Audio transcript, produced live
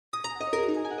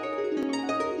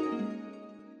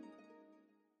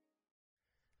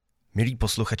Milí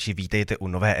posluchači, vítejte u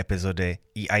nové epizody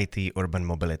EIT Urban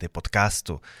Mobility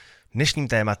podcastu. Dnešním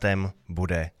tématem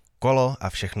bude kolo a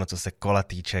všechno, co se kola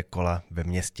týče, kola ve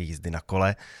městě, jízdy na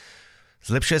kole.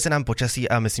 Zlepšuje se nám počasí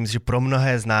a myslím si, že pro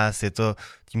mnohé z nás je to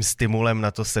tím stimulem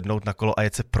na to sednout na kolo a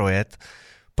jet se projet.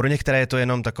 Pro některé je to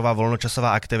jenom taková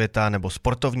volnočasová aktivita nebo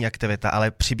sportovní aktivita,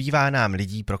 ale přibývá nám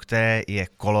lidí, pro které je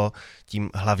kolo tím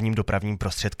hlavním dopravním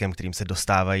prostředkem, kterým se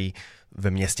dostávají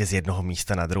ve městě z jednoho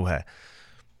místa na druhé.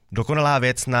 Dokonalá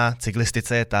věc na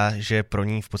cyklistice je ta, že pro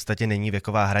ní v podstatě není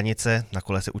věková hranice, na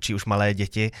kole se učí už malé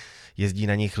děti, jezdí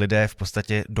na nich lidé v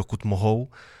podstatě dokud mohou.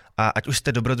 A ať už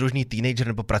jste dobrodružný teenager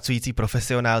nebo pracující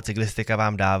profesionál, cyklistika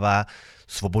vám dává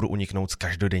svobodu uniknout z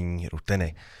každodenní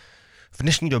rutiny. V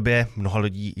dnešní době mnoho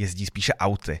lidí jezdí spíše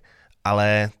auty,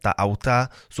 ale ta auta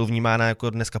jsou vnímána jako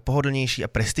dneska pohodlnější a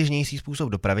prestižnější způsob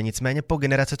dopravy, nicméně po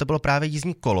generaci to bylo právě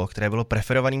jízdní kolo, které bylo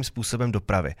preferovaným způsobem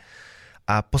dopravy.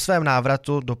 A po svém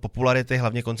návratu do popularity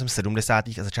hlavně koncem 70.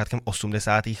 a začátkem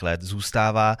 80. let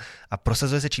zůstává a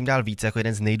prosazuje se čím dál více jako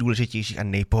jeden z nejdůležitějších a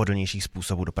nejpohodlnějších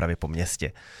způsobů dopravy po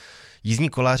městě. Jízdní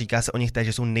kola, říká se o nich též,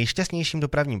 že jsou nejšťastnějším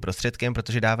dopravním prostředkem,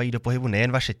 protože dávají do pohybu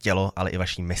nejen vaše tělo, ale i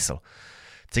vaší mysl.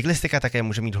 Cyklistika také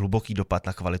může mít hluboký dopad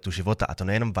na kvalitu života, a to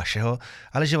nejenom vašeho,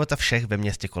 ale života všech ve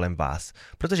městě kolem vás,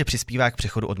 protože přispívá k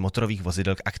přechodu od motorových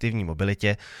vozidel k aktivní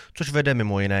mobilitě, což vede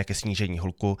mimo jiné ke snížení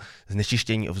hluku,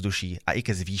 znečištění ovzduší a i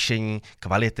ke zvýšení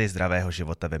kvality zdravého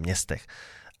života ve městech.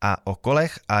 A o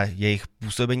kolech a jejich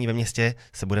působení ve městě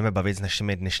se budeme bavit s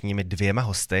našimi dnešními dvěma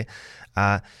hosty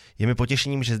a je mi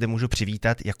potěšením, že zde můžu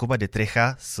přivítat Jakuba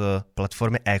Dittricha z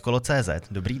platformy ekolo.cz.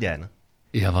 Dobrý den.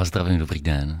 Já vás zdravím, dobrý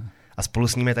den. A spolu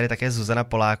s ním je tady také Zuzana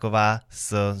Poláková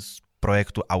z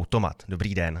projektu Automat.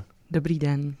 Dobrý den. Dobrý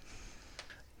den.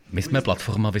 My jsme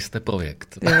platforma, vy jste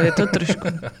projekt. Jo, je to trošku.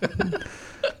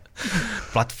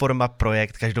 Platforma,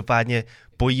 projekt, každopádně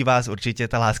pojí vás určitě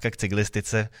ta láska k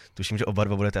cyklistice. Tuším, že oba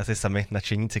dva budete asi sami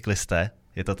nadšení cyklisté.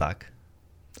 Je to tak?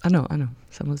 Ano,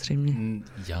 samozřejmě.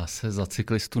 Já se za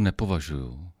cyklistu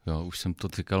nepovažuju. Jo, už jsem to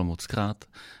říkal mockrát,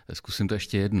 zkusím to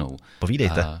ještě jednou.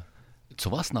 Povídejte. Co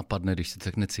vás napadne, když se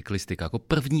řekne cyklistika? Jako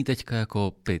první teďka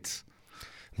jako pic.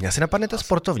 Mně asi napadne ta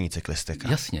sportovní cyklistika.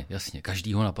 Jasně.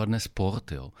 Každýho napadne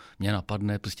sport, jo. Mně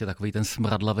napadne prostě takový ten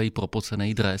smradlavej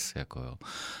propocený dres, jako jo.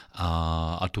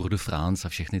 A Tour de France a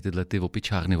všechny tyhle ty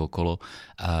opičárny okolo.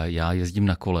 A já jezdím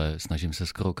na kole, snažím se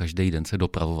skoro každý den se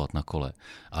dopravovat na kole,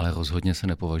 ale rozhodně se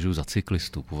nepovažuji za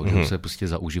cyklistu, považuji se prostě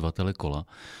za uživatele kola.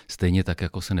 Stejně tak,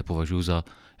 jako se nepovažuji za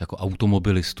jako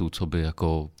automobilistu, co by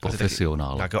jako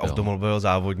profesionál. Jako automobilového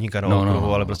závodníka na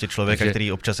okruhu, ale prostě člověka,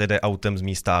 který občas jede autem z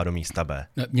místa A do místa B.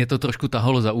 Mě to trošku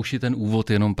tahalo za uši ten úvod,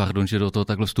 jenom pardon, že do toho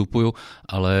takhle vstupuju,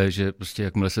 ale že prostě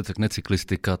jakmile se řekne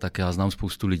cyklistika, tak já znám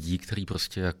spoustu lidí, kteří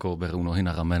prostě jako berou nohy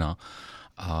na ramena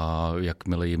a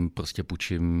jakmile jim prostě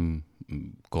půjčím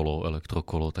kolo,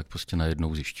 elektrokolo, tak prostě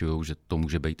najednou zjišťují, že to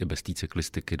může být i bez té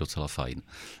cyklistiky docela fajn.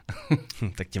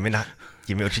 Tak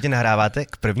tím určitě nahráváte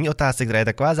k první otázce, která je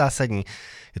taková zásadní.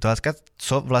 Je to otázka,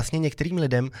 co vlastně některým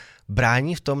lidem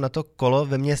brání v tom na to kolo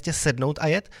ve městě sednout a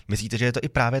jet? Myslíte, že je to i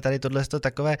právě tady tohle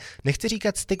takové, nechci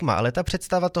říkat stigma, ale ta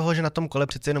představa toho, že na tom kole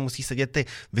přece jenom musí sedět ty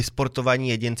vysportovaní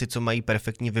jedinci, co mají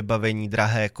perfektní vybavení,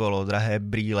 drahé kolo, drahé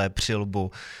brýle,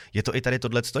 přilbu. Je to i tady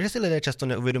tohle, že si lidé často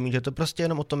neuvědomí, že je to prostě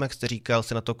jenom o tom, jak jste říkal,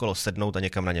 se na to kolo sednout a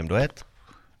někam na něm dojet?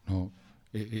 No,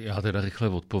 já teda rychle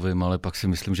odpovím, ale pak si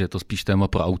myslím, že je to spíš téma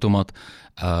pro Automat.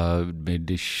 My,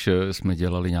 když jsme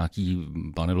dělali nějaký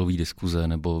panelový diskuze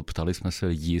nebo ptali jsme se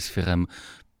lidí s firem,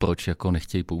 proč jako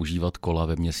nechtějí používat kola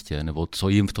ve městě, nebo co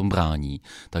jim v tom brání,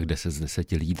 tak 10 z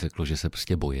 10 lidí řeklo, že se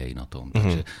prostě bojejí na tom.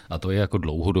 Takže, a to je jako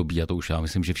dlouhodobý a to už já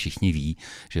myslím, že všichni ví,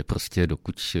 že prostě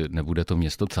dokud nebude to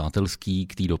město přátelský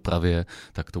k té dopravě,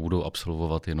 tak to budou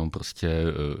absolvovat jenom prostě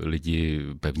lidi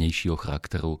pevnějšího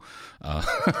charakteru a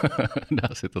dá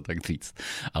se to tak říct.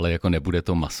 Ale jako nebude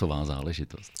to masová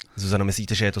záležitost. Zuzano,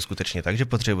 myslíte, že je to skutečně tak, že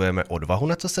potřebujeme odvahu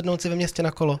na co sednout si ve městě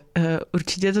na kolo?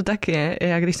 Určitě to tak je.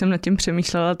 Já když jsem nad tím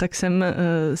přemýšlela, tak jsem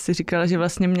si říkala, že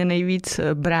vlastně mě nejvíc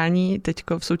brání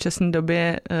teďko v současné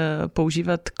době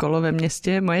používat kolo ve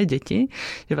městě moje děti.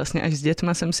 Že vlastně až s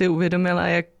dětma jsem si uvědomila,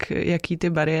 jaký ty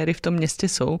bariéry v tom městě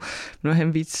jsou.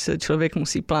 Mnohem víc člověk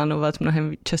musí plánovat,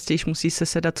 mnohem častěji musí se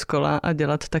sedat z kola a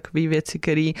dělat takové věci,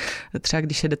 které třeba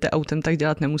když jedete autem, tak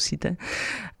dělat nemusíte.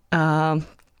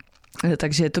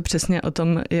 Takže je to přesně o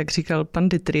tom, jak říkal pan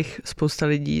Dittrich, spousta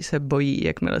lidí se bojí,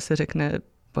 jakmile se řekne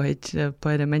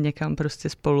pojedeme někam prostě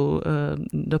spolu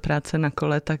do práce na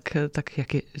kole, tak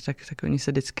oni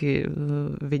se vždycky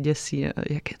vyděsí,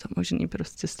 jak je to možný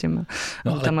prostě s těma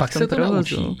autama v tom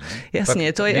provozu.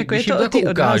 Jasně, to je jako je to o té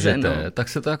odvaze. Tak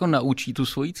se to jako naučí tu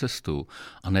svoji cestu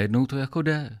a najednou to jako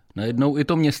jde. Najednou i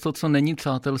to město, co není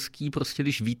přátelský, prostě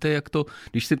když víte, jak to,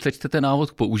 když si přečtete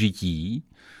návod k použití,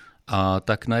 a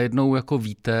tak najednou jako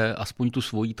víte aspoň tu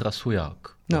svoji trasu jak.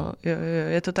 No, jo,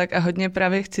 je to tak a hodně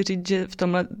právě chci říct, že v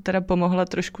tomhle teda pomohla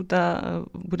trošku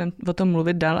budeme o tom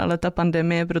mluvit dál, ale ta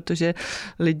pandemie, protože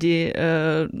lidi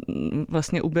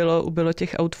vlastně ubylo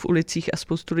těch aut v ulicích a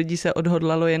spoustu lidí se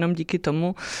odhodlalo jenom díky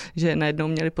tomu, že najednou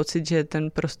měli pocit, že je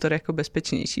ten prostor jako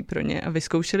bezpečnější pro ně a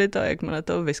vyzkoušeli to a jakmile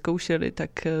to vyzkoušeli,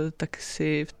 tak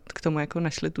si k tomu jako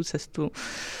našli tu cestu.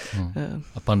 No.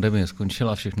 A pandemie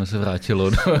skončila, všechno se vrátilo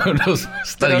do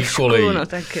starých kolejí. No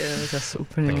tak zase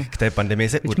úplně. K té pandemii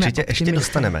se určitě ještě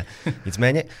dostaneme.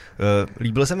 Nicméně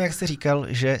líbilo se mi, jak jste říkal,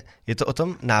 že je to o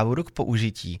tom návodu k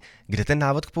použití. Kde ten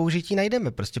návod k použití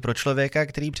najdeme? Prostě pro člověka,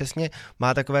 který přesně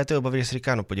má takové ty obavy, že si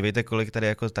říká, no podívejte, kolik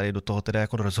tady do toho teda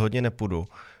jako rozhodně nepůjdu.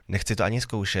 Nechci to ani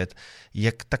zkoušet.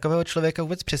 Jak takového člověka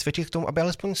vůbec přesvědčit k tomu, aby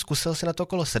alespoň zkusil si na to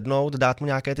kolo sednout, dát mu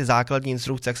nějaké ty základní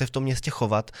instrukce, jak se v tom městě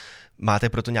chovat? Máte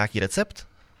pro to nějaký recept?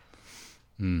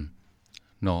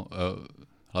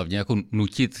 Hlavně jako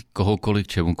nutit kohokoliv k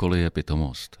čemukoliv je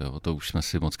pitomost. Jo. To už jsme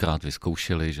si mockrát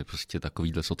vyzkoušeli, že prostě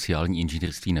takovýhle sociální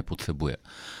inženýrství nepotřebuje.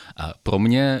 A pro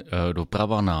mě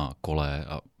doprava na kole,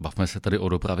 a bavme se tady o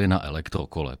dopravě na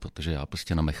elektrokole, protože já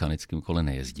prostě na mechanickém kole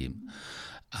nejezdím.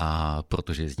 A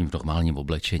protože jezdím v normálním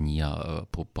oblečení a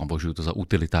považuji to za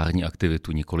utilitární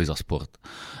aktivitu, nikoli za sport.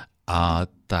 A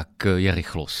tak je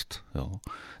rychlost. Jo.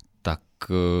 Tak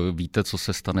víte, co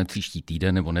se stane příští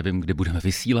týden, nebo nevím, kdy budeme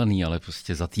vysílaný, ale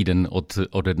prostě za týden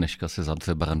ode dneška se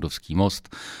zavře Barrandovský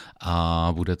most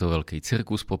a bude to velký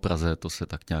cirkus po Praze, to se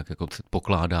tak nějak jako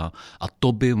předpokládá a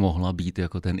to by mohla být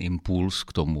jako ten impuls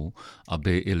k tomu,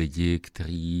 aby i lidi,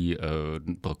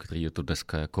 pro který je to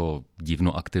dneska jako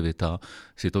divno aktivita,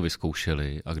 si to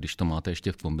vyzkoušeli a když to máte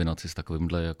ještě v kombinaci s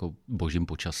takovýmhle jako božím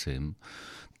počasím,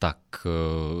 tak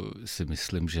si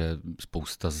myslím, že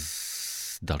spousta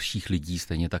dalších lidí,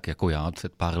 stejně tak jako já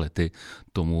před pár lety,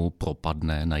 tomu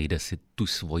propadne, najde si tu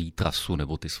svoji trasu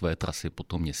nebo ty svoje trasy po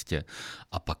tom městě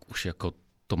a pak už jako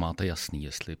to máte jasný,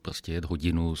 jestli prostě jet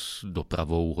hodinu s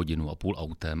dopravou, 1,5 hodiny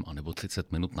autem anebo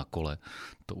 30 minut na kole,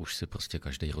 to už si prostě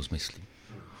každý rozmyslí.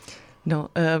 No,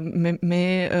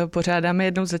 my pořádáme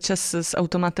jednou za čas s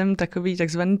automatem takový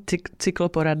takzvaný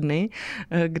cykloporadny,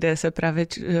 kde se právě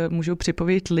můžou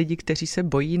připovědět lidi, kteří se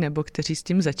bojí nebo kteří s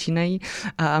tím začínají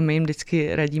a my jim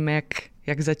vždycky radíme,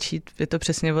 jak začít. Je to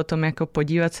přesně o tom, jako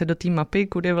podívat se do té mapy,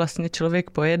 kudy vlastně člověk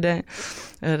pojede,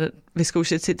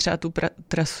 vyzkoušet si třeba tu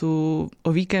trasu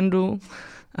o víkendu,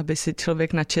 aby si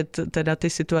člověk načet teda ty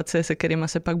situace, se kterými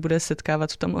se pak bude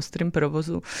setkávat v tom ostrém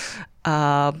provozu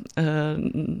a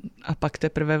pak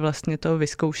teprve vlastně to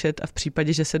vyzkoušet a v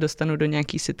případě, že se dostanu do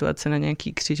nějaký situace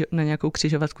na nějakou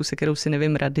křižovatku, se kterou si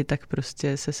nevím rady, tak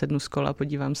prostě se sednu z kola,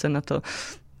 podívám se na to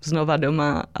znova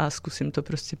doma a zkusím to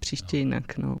prostě příště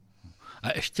jinak. No. A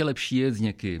ještě lepší je s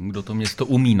někým, kdo to město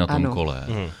umí na tom kole.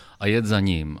 A jet za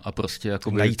ním a prostě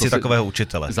jako najít si takového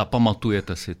učitele.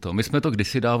 Zapamatujete si to. My jsme to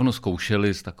kdysi dávno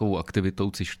zkoušeli s takovou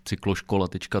aktivitou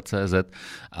cykloškola.cz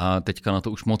a teďka na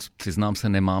to už moc, přiznám se,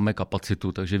 nemáme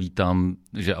kapacitu, takže vítám,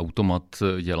 že automat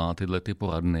dělá tyhle ty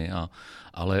poradny,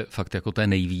 ale fakt jako to je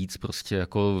nejvíc prostě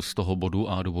jako z toho bodu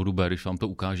A do bodu B, když vám to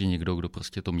ukáže někdo, kdo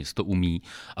prostě to město umí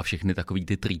a všechny takový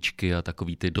ty tričky a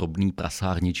takový ty drobný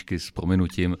prasárničky s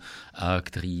prominutím,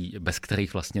 bez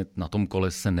kterých vlastně na tom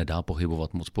kole se nedá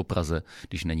pohybovat moc po Praze,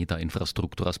 když není ta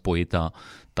infrastruktura spojitá,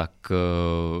 tak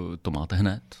to máte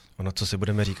hned. Ono, co si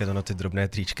budeme říkat, ty drobné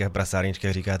tričky a prasárničky,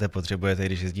 jak říkáte, potřebujete,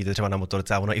 když jezdíte třeba na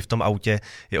motorce a ono i v tom autě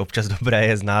je občas dobré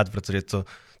je znát, protože to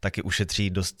taky ušetří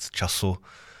dost času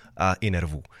a i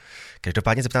nervů.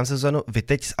 Každopádně zeptám se, Zuzano, vy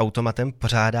teď s automatem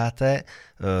pořádáte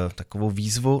takovou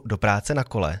výzvu do práce na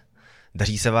kole.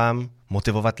 Daří se vám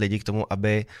motivovat lidi k tomu,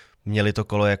 aby měli to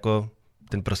kolo jako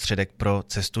ten prostředek pro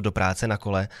cestu do práce na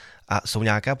kole a jsou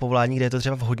nějaká povolání, kde je to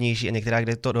třeba vhodnější a některá,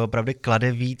 kde to opravdu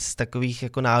klade víc takových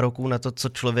jako nároků na to, co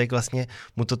člověk vlastně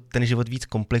mu to ten život víc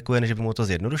komplikuje, než by mu to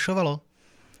zjednodušovalo?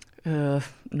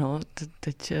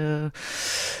 Teď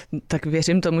tak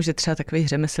věřím tomu, že třeba takový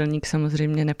řemeslník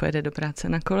samozřejmě nepojede do práce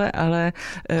na kole, ale...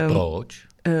 Proč?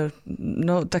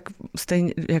 No tak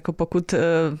stejně, jako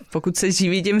pokud se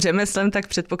živí tím řemeslem, tak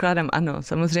předpokládám ano.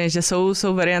 Samozřejmě, že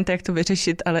jsou varianty, jak to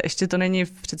vyřešit, ale ještě to není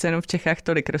přece jenom v Čechách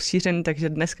tolik rozšířený, takže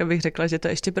dneska bych řekla, že to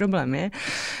ještě problém je.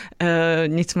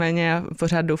 Nicméně já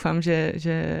pořád doufám,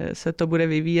 že se to bude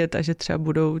vyvíjet a že třeba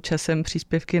budou časem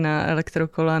příspěvky na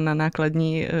elektrokola, na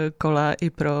nákladní kola i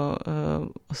pro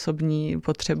osobní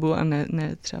potřebu a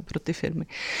ne třeba pro ty firmy.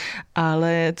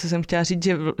 Ale co jsem chtěla říct,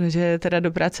 že teda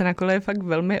do práce na kole je fakt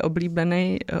velmi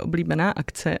oblíbená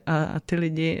akce a ty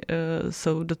lidi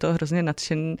jsou do toho hrozně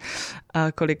nadšení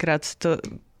a kolikrát to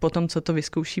potom, co to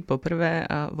vyzkouší poprvé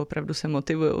a opravdu se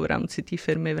motivují v rámci té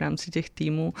firmy, v rámci těch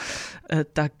týmů,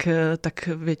 tak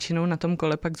většinou na tom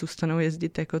kole pak zůstanou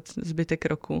jezdit jako zbytek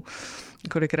roku.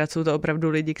 Kolikrát jsou to opravdu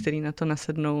lidi, kteří na to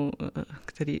nasednou,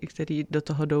 který do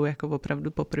toho jdou jako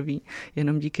opravdu poprvé,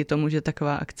 jenom díky tomu, že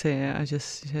taková akce je a že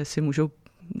si můžou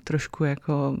trošku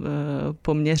jako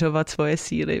poměřovat svoje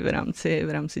síly v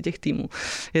rámci těch týmů.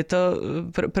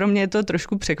 Pro mě je to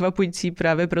trošku překvapující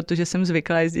právě protože jsem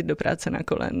zvyklá jezdit do práce na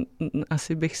kole.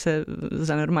 Asi bych se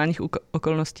za normálních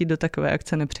okolností do takové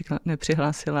akce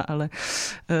nepřihlásila, ale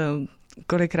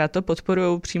kolikrát to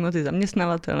podporují přímo ty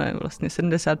zaměstnavatele. Vlastně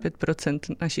 75%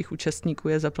 našich účastníků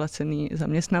je zaplacený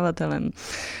zaměstnavatelem,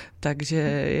 takže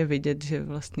je vidět, že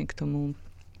vlastně k tomu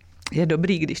je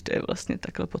dobrý, když to je vlastně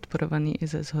takhle podporovaný i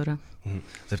ze zhora.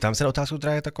 Zeptám se na otázku,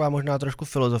 která je taková možná trošku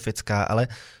filozofická, ale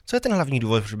co je ten hlavní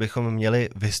důvod, že bychom měli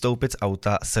vystoupit z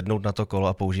auta, sednout na to kolo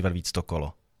a používat víc to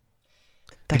kolo?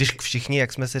 Tak. Když všichni,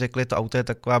 jak jsme si řekli, to auto je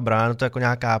taková brána, to jako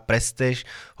nějaká prestiž,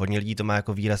 hodně lidí to má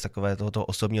jako výraz takové tohoto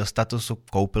osobního statusu,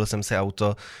 koupil jsem si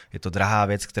auto, je to drahá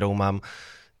věc, kterou mám.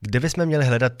 Kde bychom měli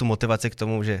hledat tu motivaci k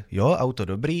tomu, že jo, auto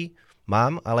dobrý,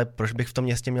 mám, ale proč bych v tom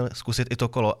městě měl zkusit i to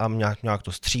kolo a nějak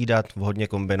to střídat, vhodně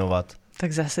kombinovat?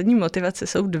 Tak zásadní motivace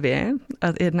jsou dvě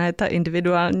a jedna je ta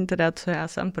individuální, teda co já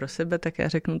sám pro sebe, tak já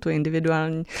řeknu tu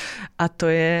individuální a to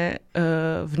je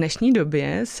v dnešní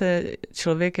době se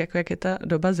člověk, jako jak je ta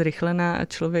doba zrychlená a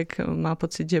člověk má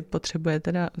pocit, že potřebuje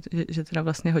teda, že teda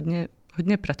vlastně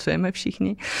hodně pracujeme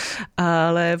všichni,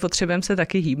 ale potřebujeme se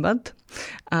taky hýbat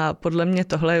a podle mě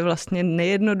tohle je vlastně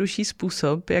nejjednodušší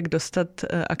způsob, jak dostat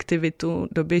aktivitu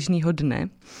do běžného dne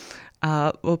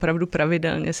a opravdu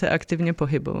pravidelně se aktivně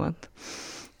pohybovat.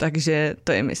 Takže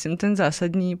to je, myslím, ten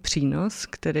zásadní přínos,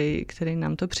 který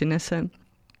nám to přinese.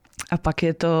 A pak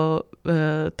je to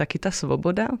taky ta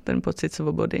svoboda, ten pocit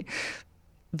svobody.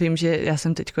 Vím, že já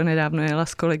jsem teďko nedávno jela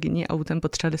s kolegyní autem,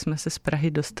 potřebovali jsme se z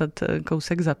Prahy dostat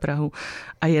kousek za Prahu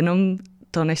a jenom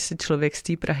to, než si člověk z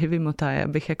té Prahy vymotá, já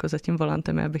bych jako za tím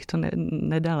volantem, já bych to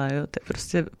nedala. Jo? To je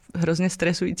prostě hrozně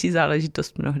stresující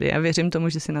záležitost mnohdy. Já věřím tomu,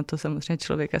 že si na to samozřejmě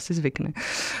člověk asi zvykne.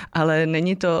 Ale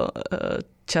není to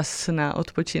čas na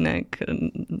odpočinek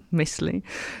mysli.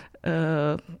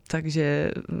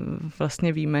 Takže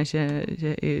vlastně víme, že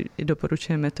i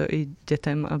doporučujeme to i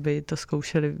dětem, aby to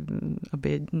zkoušeli,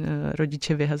 aby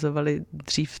rodiče vyhazovali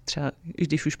dřív, třeba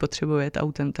když už potřebuje jet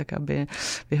autem, tak aby je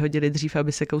vyhodili dřív,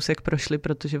 aby se kousek prošli,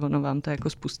 protože ono vám to jako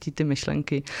spustí ty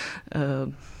myšlenky.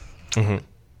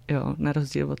 Jo, na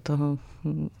rozdíl od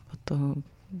toho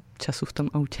času v tom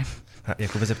autě.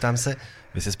 Jakoby zeptám se,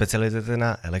 vy se specializujete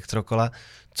na elektrokola,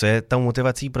 co je tam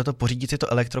motivací pro to pořídit si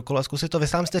to elektrokolo a zkusit to? Vy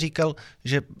sám jste říkal,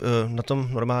 že na tom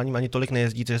normálním ani tolik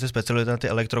nejezdíte, že se specializujete na ty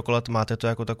elektrokola, máte to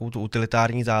jako takovou tu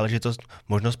utilitární záležitost,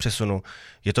 možnost přesunu.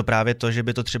 Je to právě to, že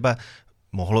by to třeba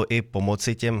mohlo i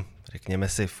pomoci těm, řekněme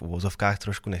si v uvozovkách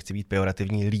trošku, nechci být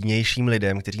pejorativní, línějším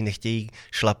lidem, kteří nechtějí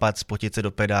šlapat, spotit se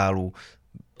do pedálů,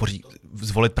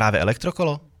 zvolit právě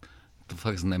elektrokolo? To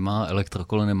fakt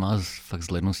elektrokolo nemá fakt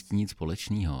s levností nic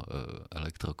společného.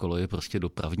 Elektrokolo je prostě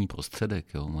dopravní prostředek.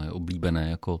 Jo. Moje oblíbené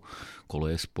jako kolo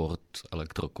je sport,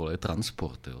 elektrokolo je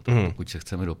transport. Jo. Pokud se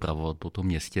chceme dopravovat po tom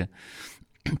městě,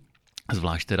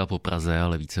 zvlášť teda po Praze,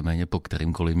 ale víceméně po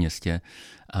kterémkoliv městě,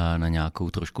 na nějakou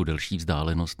trošku delší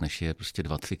vzdálenost, než je prostě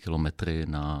 20 kilometry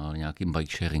na nějakým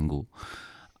bike sharingu,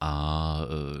 a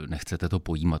nechcete to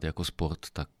pojímat jako sport,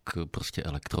 tak prostě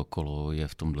elektrokolo je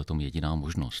v tomhletom jediná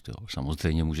možnost. Jo.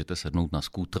 Samozřejmě můžete sednout na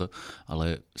skútr,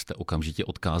 ale jste okamžitě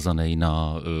odkázaný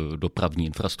na dopravní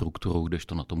infrastrukturu,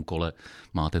 kdežto na tom kole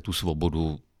máte tu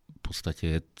svobodu v podstatě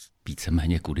jet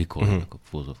víceméně kudykoliv, jako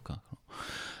v uvozovkách. No.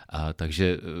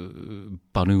 Takže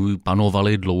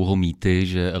panovaly dlouho mýty,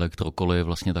 že elektrokolo je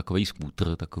vlastně takový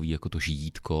skútr, takový jako to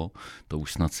žijítko. To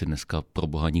už snad si dneska pro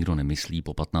boha nikdo nemyslí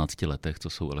po 15 letech, co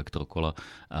jsou elektrokola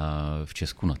v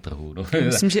Česku na trhu. No.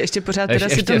 Myslím, že ještě pořád teda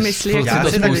si to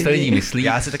myslí.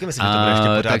 Já si taky myslím, že to bude ještě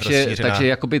pořád rozšířená. Takže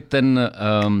jakoby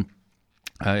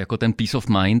jako ten peace of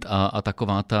mind a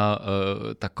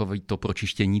takový to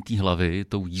pročištění té hlavy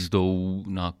tou jízdou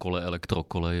na kole,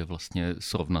 elektrokole je vlastně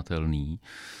srovnatelný,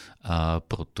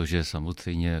 protože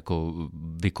samozřejmě jako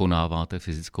vykonáváte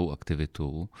fyzickou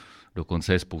aktivitu.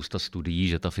 Dokonce je spousta studií,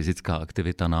 že ta fyzická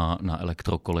aktivita na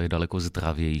elektrokole je daleko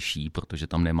zdravější, protože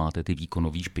tam nemáte ty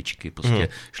výkonové špičky, prostě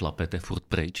šlapete furt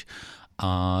pryč.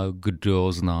 A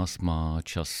kdo z nás má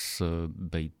čas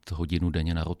být hodinu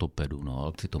denně na rotopedu?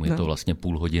 No, přitom je to vlastně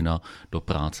půl hodina do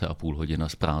práce a půl hodina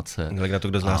z práce. Na to,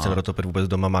 kdo z nás ten rotoped vůbec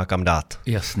doma má kam dát.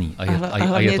 Jasný,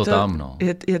 a je to tam. No.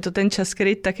 Je to ten čas,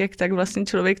 který tak, jak tak vlastně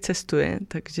člověk cestuje,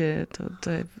 takže to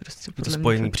je prostě to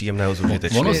spojení příjemného s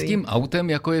užitečným. Ono s tím autem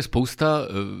jako je spousta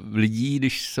lidí,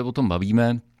 když se o tom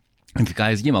bavíme, říká,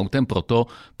 jezdím autem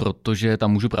protože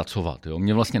tam můžu pracovat. Jo?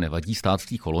 Mě vlastně nevadí stát v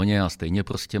té koloně a stejně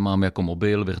prostě mám jako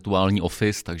mobil, virtuální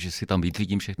office, takže si tam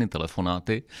vytřídím všechny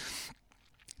telefonáty.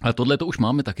 Ale tohle to už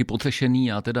máme taky potřešený,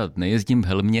 já teda nejezdím v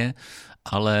helmě,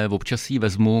 ale občas ji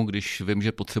vezmu, když vím,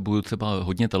 že potřebuju třeba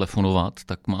hodně telefonovat,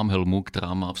 tak mám helmu,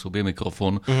 která má v sobě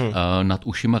mikrofon nad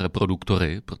ušima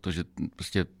reproduktory, protože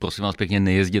prostě prosím vás pěkně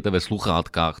nejezděte ve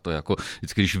sluchátkách, to je jako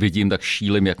vždycky, když vidím, tak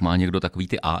šílim, jak má někdo takový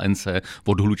ty ANC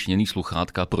odhlučněný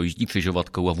sluchátka, projíždí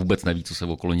křižovatkou a vůbec neví, co se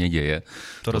okolo něj děje.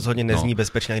 To rozhodně nezní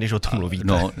bezpečně, když o tom mluvíte.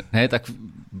 No, ne, tak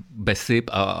BESIP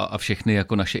a všechny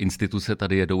jako naše instituce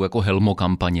tady jedou jako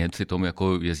helmokampaně, přitom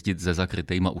jako jezdit se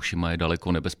zakrytejma ušima je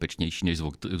daleko nebezpečnější než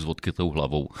s odkrytou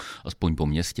hlavou, aspoň po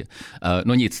městě.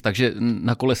 No nic, takže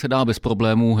na kole se dá bez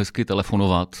problémů hezky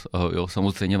telefonovat. Jo,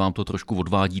 samozřejmě vám to trošku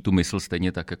odvádí tu mysl,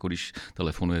 stejně tak, jako když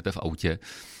telefonujete v autě.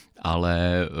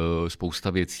 Ale spousta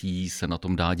věcí se na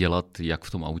tom dá dělat, jak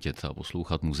v tom autě, třeba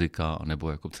poslouchat muzika,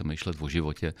 nebo jako přemýšlet o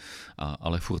životě,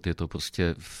 ale furt je to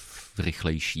prostě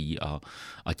rychlejší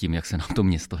a tím, jak se na to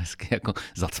město hezky jako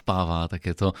zacpává, tak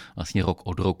je to vlastně rok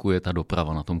od roku je ta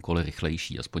doprava na tom kole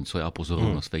rychlejší, aspoň co já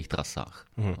pozoruju na svých trasách.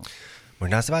 No.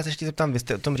 Možná se vás ještě zeptám, vy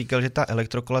jste o tom říkal, že ta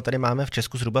elektrokola tady máme v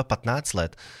Česku zhruba 15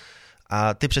 let.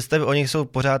 A ty představy o nich jsou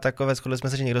pořád takové, shodli jsme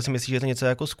se, že někdo si myslí, že je to něco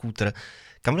jako skútr.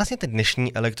 Kam vlastně ten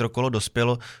dnešní elektrokolo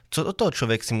dospělo? Co od toho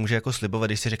člověk si může jako slibovat,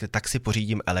 když si řekne, tak si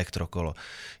pořídím elektrokolo?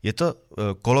 Je to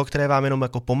kolo, které vám jenom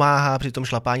jako pomáhá při tom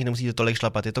šlapání, nemusíte tolik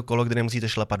šlapat, je to kolo, kde nemusíte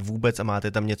šlapat vůbec a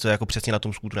máte tam něco jako přesně na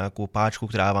tom skútru, nějakou páčku,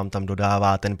 která vám tam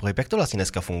dodává ten pohyb. Jak to vlastně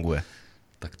dneska funguje?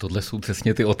 Tak tohle jsou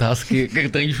přesně ty otázky,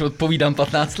 které už odpovídám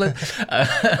 15 let.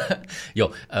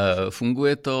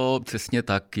 Funguje to přesně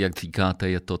tak, jak říkáte,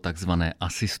 je to takzvané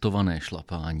asistované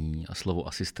šlapání a slovo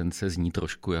asistence zní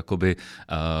trošku jakoby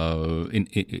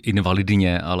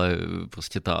invalidně, ale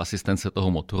prostě ta asistence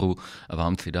toho motoru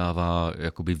vám přidává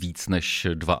jakoby víc než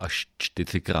 2 až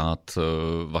 4 krát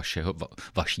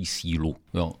vaší sílu.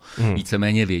 Jo.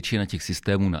 Víceméně většina těch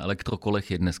systémů na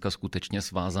elektrokolech je dneska skutečně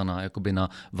svázaná jakoby na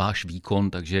váš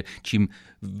výkon, takže čím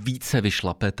více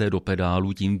vyšlapete do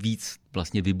pedálu, tím víc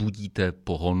vlastně vybudíte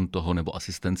pohon toho nebo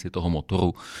asistenci toho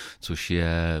motoru, což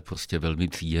je prostě velmi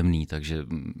příjemný, takže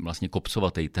vlastně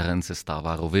kopcovatý terén se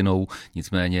stává rovinou,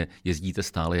 nicméně jezdíte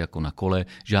stále jako na kole,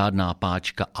 žádná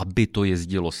páčka, aby to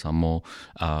jezdilo samo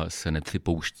a se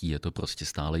nepřipouští, je to prostě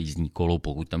stále jízdní kolo,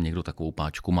 pokud tam někdo takovou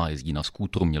páčku má, jezdí na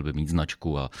skútru, měl by mít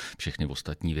značku a všechny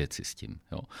ostatní věci s tím.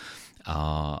 Jo.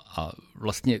 A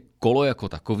vlastně kolo jako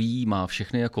takový má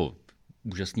všechny jako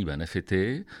úžasný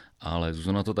benefity, ale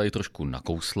Zuzana to tady trošku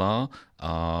nakousla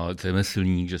a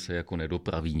řemeslník, že se jako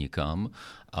nedopraví nikam.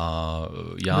 A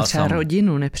já třeba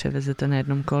rodinu nepřevezete na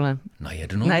jednom kole. Na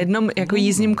jednom? Na jednom jako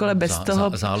jízdním kole bez toho,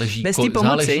 bez té pomoci.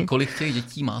 Záleží, kolik těch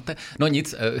dětí máte. No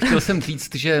nic, chtěl jsem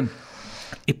říct, že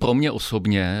i pro mě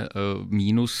osobně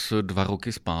minus 2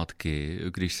 roky zpátky,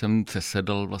 když jsem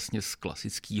přesedl vlastně z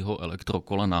klasického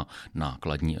elektrokola na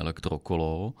nákladní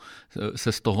elektrokolo,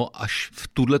 se z toho až v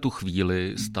tuhletu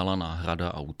chvíli stala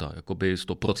náhrada auta, jakoby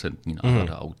 100%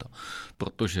 náhrada auta.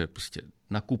 Protože prostě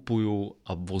nakupuju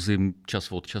a vozím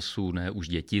čas od času, ne už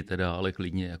děti teda, ale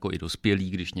klidně jako i dospělí,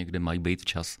 když někde mají být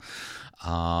včas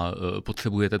a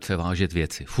potřebujete převážet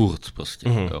věci, furt prostě,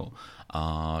 jo.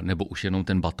 A nebo už jenom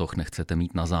ten batoh nechcete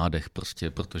mít na zádech,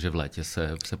 prostě, protože v létě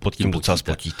se pod tím docela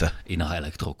spotíte i na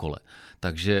elektrokole.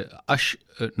 Takže až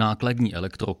nákladní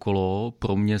elektrokolo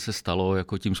pro mě se stalo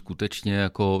jako tím skutečně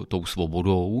jako tou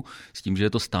svobodou, s tím, že je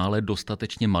to stále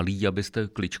dostatečně malý, abyste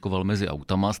kličkoval mezi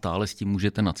autama, stále s tím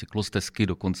můžete na cyklostezky, dynamicky,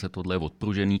 dokonce tohle je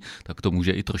odpružený, tak to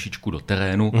může i trošičku do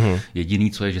terénu.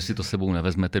 Jediný, co je, že si to sebou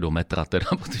nevezmete do metra, teda,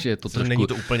 protože je to trošku, není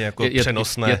to úplně jako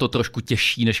přenosné. Je to trošku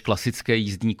těžší než klasické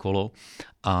jízdní kolo.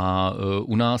 A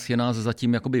u nás je nás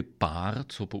zatím jakoby pár,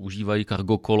 co používají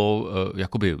cargo kolo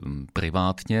jakoby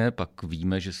privátně, pak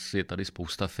víme, že je tady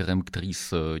spousta firm, který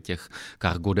z těch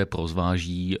cargo dep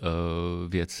rozváží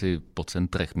věci po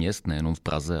centrech měst, nejenom v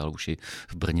Praze, ale už i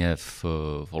v Brně, v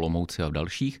Olomouci a v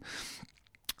dalších.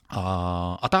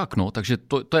 A tak, no, takže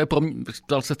to je pro mě,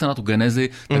 dal se na tu genezi,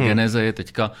 ta geneze je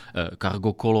teďka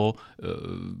cargo kolo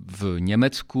v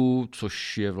Německu,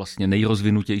 což je vlastně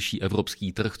nejrozvinutější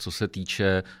evropský trh, co se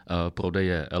týče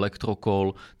prodeje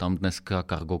elektrokol, tam dneska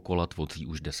cargo kola tvoří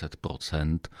už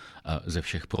 10% ze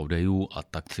všech prodejů a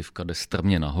ta cifka jde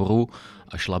strmě nahoru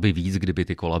a šla by víc, kdyby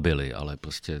ty kola byly, ale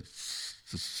prostě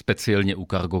speciálně u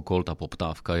cargo kol ta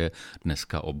poptávka je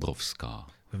dneska obrovská.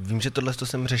 Vím, že tohle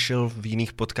jsem řešil v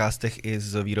jiných podcastech i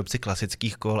s výrobci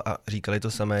klasických kol a říkali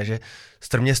to samé, že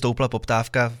strmě stoupla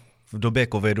poptávka v době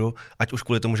covidu, ať už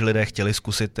kvůli tomu, že lidé chtěli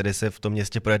zkusit tedy se v tom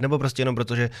městě projet, nebo prostě jenom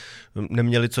protože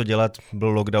neměli co dělat, byl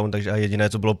lockdown, takže a jediné,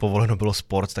 co bylo povoleno, bylo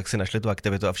sport, tak si našli tu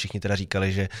aktivitu a všichni teda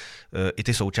říkali, že i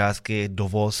ty součástky,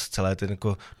 dovoz, celé ten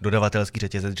jako dodavatelský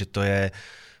řetězec, že to je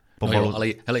No jo, ale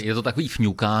hele, je to takový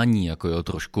fňukání, jako jo,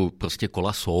 trošku prostě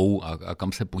kola jsou a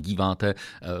kam se podíváte,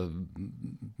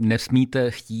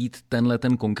 nesmíte chtít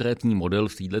ten konkrétní model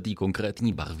v této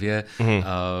konkrétní barvě,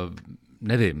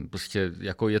 nevím, prostě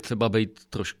jako je třeba být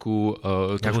trošku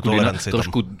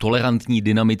tolerantní,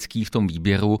 dynamický v tom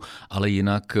výběru, ale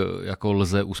jinak jako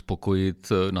lze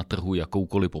uspokojit na trhu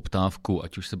jakoukoliv poptávku,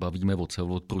 ať už se bavíme o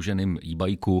celoodpruženém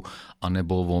e-bajku,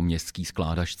 anebo o městský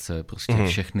skládačce, prostě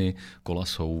všechny kola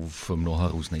jsou v mnoha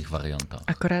různých variantách.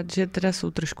 Akorát, že teda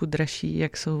jsou trošku dražší,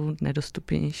 jak jsou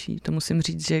nedostupnější, to musím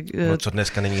říct, že... No, co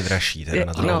dneska není dražší, teda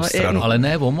na druhou stranu. Ale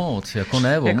ne o moc,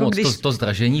 To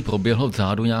zdražení proběhlo v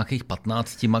řádu nějakých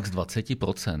 15, max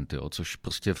 20%, jo, což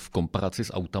prostě v komparaci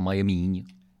s autama je míň.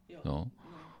 Jo.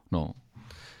 No.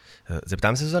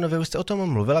 Zeptám se, Zuzano, vy už jste o tom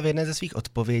mluvila v jedné ze svých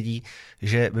odpovědí,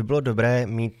 že by bylo dobré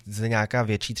mít nějaká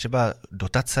větší třeba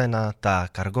dotace na ta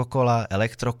cargo kola,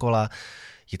 elektrokola.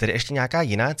 Je tady ještě nějaká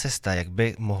jiná cesta, jak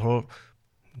by mohl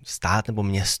stát nebo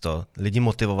město lidi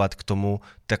motivovat k tomu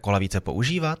ta kola více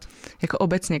používat? Jako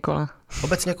obecně kola.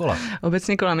 Obecně kola.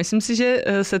 Obecně kola. Myslím si, že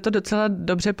se to docela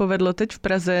dobře povedlo teď v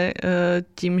Praze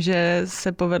tím, že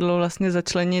se povedlo vlastně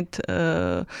začlenit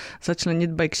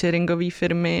bike sharingové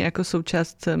firmy jako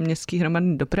součást městské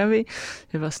hromadné dopravy,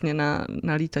 že vlastně na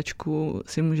lítačku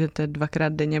si můžete 2krát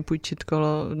denně půjčit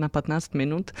kolo na 15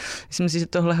 minut. Myslím si, že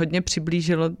tohle hodně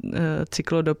přiblížilo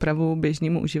cyklodopravu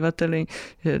běžnému uživateli,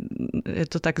 že je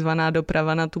to takzvaná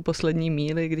doprava na tu poslední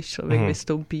míli, když člověk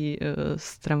vystoupí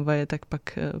z tramvaje, tak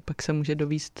pak se může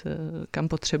dovízt, kam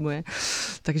potřebuje.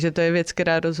 Takže to je věc,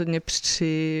 která rozhodně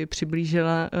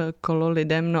přiblížila kolo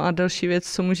lidem. No a další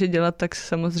věc, co může dělat, tak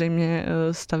samozřejmě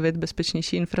stavět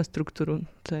bezpečnější infrastrukturu.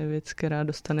 To je věc, která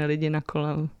dostane lidi na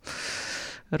kola.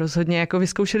 Rozhodně, jako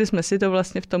vyzkoušeli jsme si to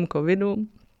vlastně v tom covidu,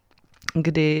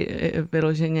 kdy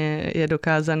vyloženě je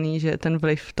dokázaný, že ten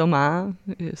vliv to má,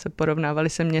 že se porovnávaly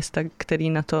se města, které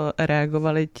na to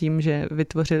reagovaly tím, že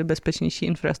vytvořili bezpečnější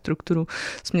infrastrukturu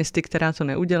s městy, která to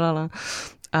neudělala.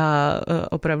 A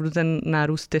opravdu ten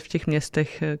nárůst je v těch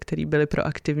městech, které byly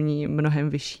proaktivní, mnohem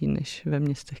vyšší než ve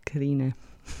městech, který ne.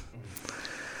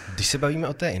 Když se bavíme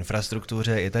o té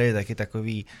infrastruktuře, je tady taky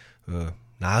takový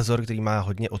názor, který má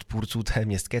hodně odpůrců té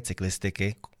městské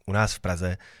cyklistiky u nás v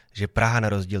Praze, že Praha na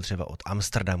rozdíl třeba od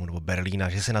Amsterdamu nebo Berlína,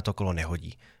 že se na to kolo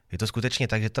nehodí. Je to skutečně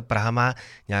tak, že ta Praha má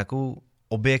nějakou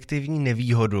objektivní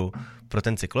nevýhodu pro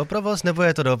ten cykloprovoz, nebo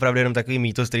je to doopravdy jenom takový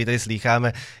mýtus, který tady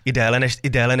slýcháme i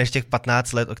déle než těch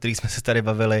 15 let, o kterých jsme se tady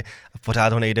bavili a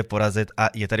pořád ho nejde porazit a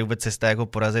je tady vůbec cesta, jako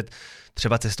porazit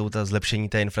třeba cestou ta zlepšení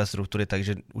té infrastruktury,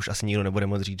 takže už asi nikdo nebude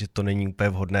moct říct, že to není úplně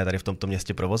vhodné tady v tomto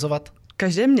městě provozovat?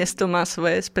 Každé město má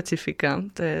svoje specifika,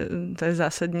 to je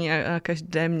zásadní a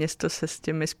každé město se s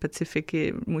těmi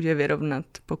specifiky může vyrovnat.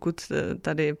 Pokud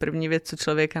tady první věc, co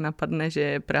člověka napadne, že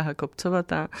je Praha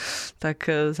kopcovatá, tak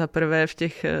za prvé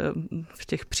v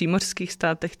těch přímořských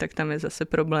státech, tak tam je zase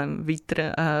problém vítr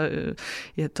a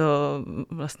je to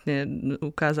vlastně,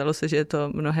 ukázalo se, že je to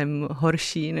mnohem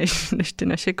horší než ty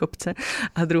naše kopce.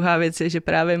 A druhá věc je, že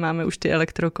právě máme už ty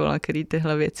elektrokola, který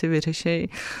tyhle věci vyřešejí.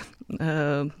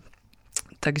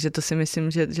 Takže to si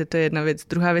myslím, že to je jedna věc.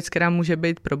 Druhá věc, která může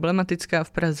být problematická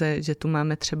v Praze, že tu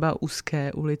máme třeba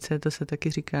úzké ulice, to se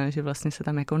taky říká, že vlastně se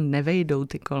tam jako nevejdou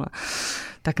ty kola.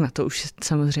 Tak na to už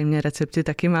samozřejmě recepty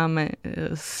taky máme.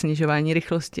 Snižování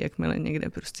rychlosti, jakmile někde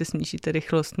prostě snížíte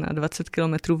rychlost na 20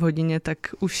 km v hodině, tak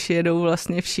už jedou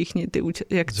vlastně všichni ty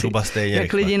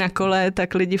jak lidi na kole,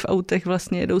 tak lidi v autech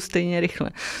vlastně jedou stejně rychle.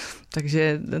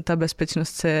 Takže ta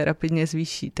bezpečnost se rapidně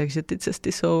zvýší. Takže ty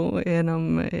cesty jsou,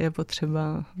 jenom je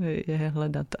potřeba je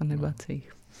hledat a nebát se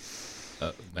jich.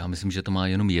 Já myslím, že to má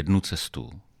jenom jednu cestu.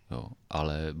 Jo,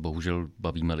 ale bohužel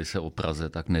bavíme-li se o Praze,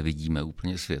 tak nevidíme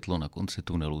úplně světlo na konci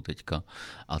tunelu teďka.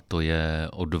 A to je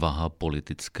odvaha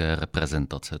politické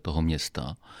reprezentace toho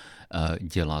města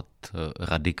dělat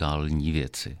radikální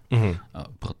věci.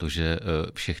 Protože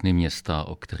všechny města,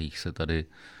 o kterých se tady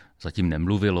zatím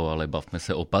nemluvilo, ale bavme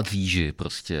se o Paříži,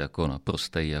 prostě jako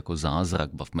naprostý jako zázrak,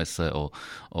 bavme se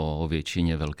o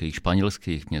většině velkých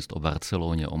španělských měst, o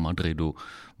Barceloně, o Madridu,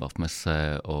 bavme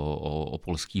se o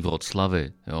polský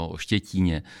Vroclavi, jo, o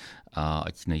Štětíně, a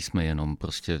ať nejsme jenom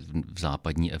prostě v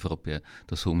západní Evropě.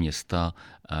 To jsou města,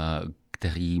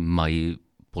 které mají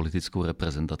politickou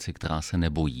reprezentaci, která se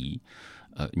nebojí.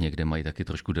 Někde mají taky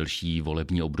trošku delší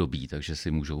volební období, takže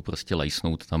si můžou prostě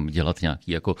lajsnout tam, dělat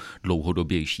nějaké jako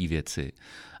dlouhodobější věci.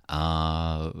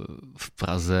 A v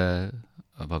Praze,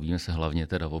 bavíme se hlavně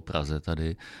teda o Praze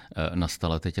tady,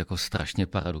 nastala teď jako strašně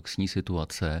paradoxní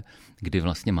situace, kdy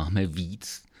vlastně máme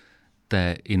víc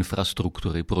té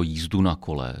infrastruktury pro jízdu na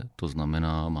kole, to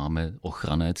znamená, máme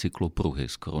ochranné cyklopruhy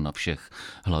skoro na všech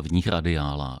hlavních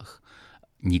radiálách.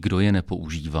 Nikdo je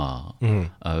nepoužívá.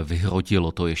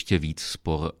 Vyhrotilo to ještě víc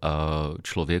spor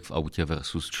člověk v autě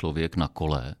versus člověk na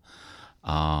kole.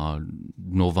 A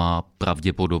nová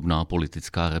pravděpodobná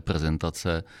politická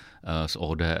reprezentace z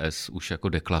ODS už jako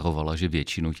deklarovala, že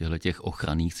většinu těchto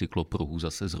ochranných cyklopruhů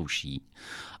zase zruší.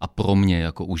 A pro mě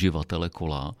jako uživatele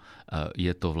kola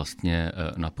je to vlastně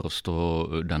naprosto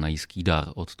danajský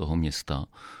dar od toho města.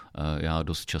 Já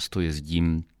dost často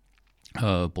jezdím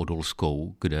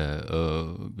Podolskou, kde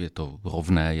je to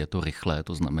rovné, je to rychlé,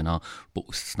 to znamená,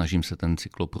 snažím se ten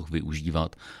cyklopruh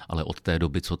využívat, ale od té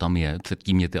doby, co tam je,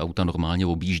 předtím mě ty auta normálně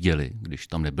objížděly, když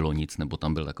tam nebylo nic, nebo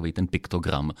tam byl takový ten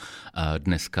piktogram.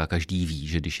 Dneska každý ví,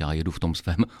 že když já jedu v tom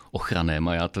svém ochranném,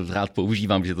 a já to rád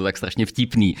používám, že to tak strašně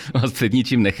vtipný, vás před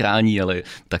ničím nechrání, ale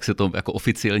tak se to jako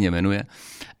oficiálně jmenuje,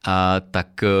 a tak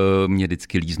mě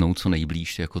vždycky líznou co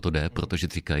nejblíž, jako to jde, protože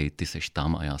říkají, ty seš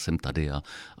tam a já jsem tady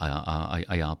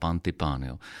a já pán, ty pán.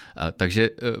 Jo. Takže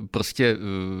prostě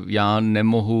já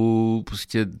nemohu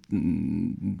prostě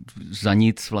za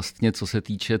nic vlastně, co se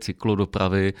týče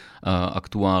cyklodopravy,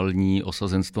 aktuální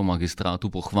osazenstvo magistrátu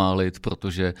pochválit,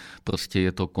 protože prostě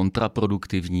je to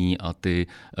kontraproduktivní a ty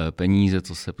peníze,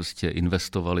 co se prostě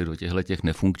investovaly do těchto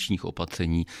nefunkčních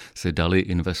opatření, se daly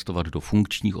investovat do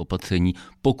funkčních opatření,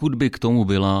 pokud by k tomu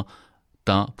byla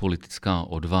ta politická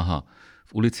odvaha.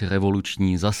 V ulici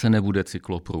Revoluční zase nebude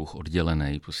cyklopruh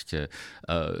oddělený. Prostě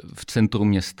v centru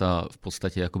města v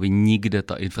podstatě jakoby nikde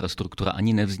ta infrastruktura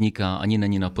ani nevzniká, ani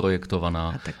není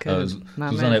naprojektovaná.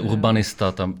 Zuzana je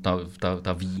urbanista,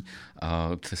 ta ví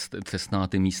cestná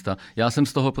ty místa. Já jsem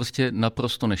z toho prostě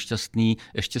naprosto nešťastný,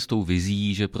 ještě s tou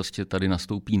vizí, že prostě tady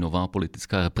nastoupí nová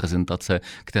politická reprezentace,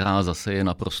 která zase je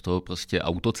naprosto prostě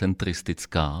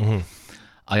autocentristická.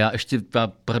 A já ještě,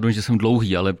 pardon, že jsem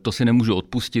dlouhý, ale to si nemůžu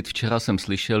odpustit. Včera jsem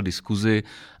slyšel diskuzi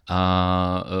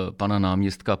pana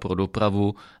náměstka pro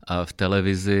dopravu v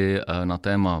televizi na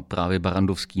téma právě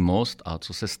Barrandovský most a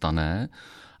co se stane.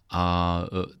 A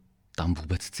tam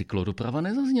vůbec cyklodoprava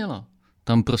nezazněla.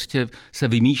 Tam prostě se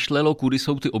vymýšlelo, kudy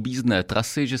jsou ty objízdné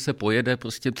trasy, že se pojede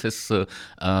prostě přes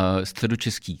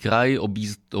Středočeský kraj,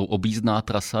 objízdná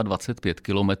trasa 25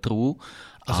 kilometrů.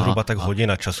 A zhruba tak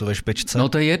hodina času ve špičce? No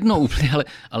to je jedno úplně,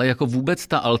 ale jako vůbec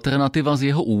ta alternativa z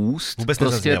jeho úst vůbec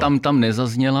prostě tam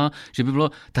nezazněla, že by bylo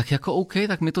tak jako OK,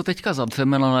 tak my to teďka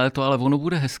zavřeme na léto, ale ono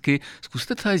bude hezky,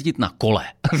 zkuste třeba jezdit na kole.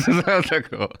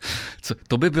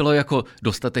 To by bylo jako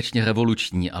dostatečně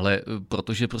revoluční, ale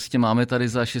protože prostě máme tady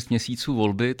za 6 měsíců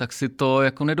volby, tak si to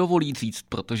jako nedovolí říct,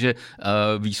 protože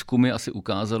výzkumy asi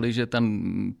ukázaly, že ten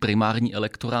primární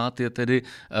elektorát je tedy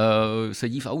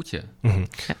sedí v autě.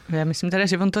 Já myslím teda,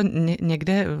 že on to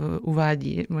někde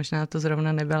uvádí, možná to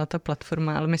zrovna nebyla ta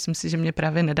platforma, ale myslím si, že mě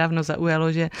právě nedávno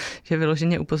zaujalo, že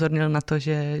vyloženě upozornil na to,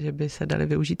 že by se dali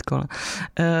využít kola.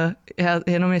 Já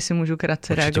jenom jestli můžu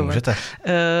krátce reagovat. Můžete.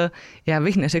 Já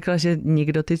bych neřekla, že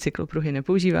nikdo ty cyklopruhy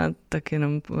nepoužívá, tak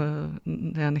jenom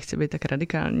já nechci být tak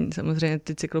radikální. Samozřejmě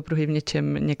ty cyklopruhy v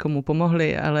něčem někomu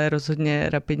pomohly, ale rozhodně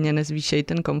rapidně nezvýšejí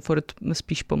ten komfort,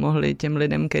 spíš pomohly těm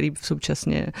lidem, kteří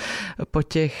současně po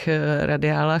těch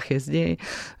radiálách jezdí.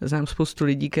 znám spoustu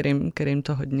lidí, kterým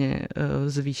to hodně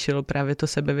zvýšilo právě to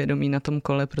sebevědomí na tom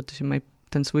kole, protože mají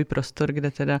ten svůj prostor,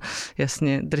 kde teda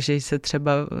jasně držej se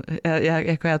třeba,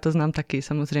 já to znám taky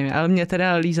samozřejmě, ale mě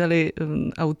teda lízali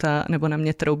auta nebo na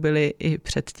mě troubili i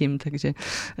předtím, takže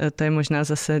to je možná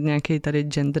zase nějaký tady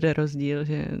gender rozdíl,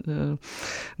 že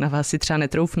na vás si třeba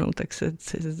netroufnou, tak se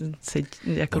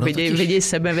jako vidějí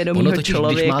sebevědomýho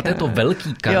člověka. Když máte to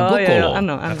velký cargo kolo,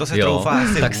 ano. Na to se troufá.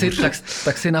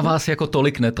 Tak si na vás jako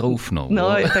tolik netroufnou.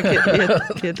 No, tak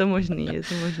je to možný.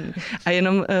 A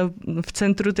jenom v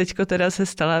centru teďko teda se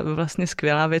stala vlastně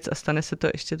skvělá věc a stane se to,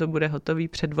 ještě to bude hotový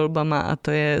před volbama a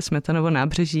to je Smetanovo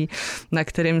nábřeží, na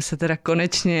kterým se teda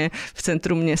konečně v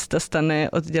centru města stane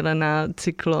oddělený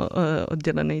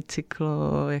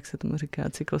cyklo, jak se tomu říká,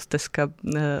 cyklostezka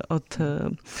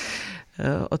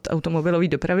od automobilové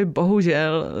dopravy.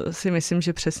 Bohužel si myslím,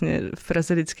 že přesně v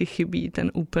Praze vždycky chybí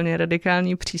ten úplně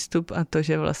radikální přístup a to,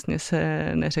 že vlastně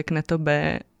se neřekne to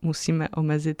B, musíme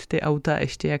omezit ty auta,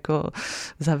 ještě jako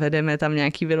zavedeme tam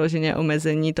nějaký vyloženě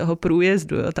omezení toho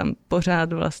průjezdu. Jo. Tam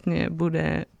pořád vlastně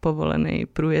bude povolený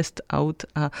průjezd aut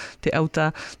a ty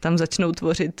auta tam začnou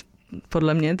tvořit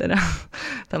podle mě teda,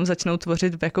 tam začnou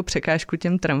tvořit jako překážku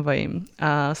těm tramvajím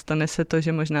a stane se to,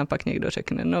 že možná pak někdo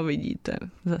řekne, no vidíte,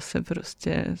 zase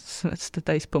prostě jste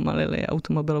tady zpomalili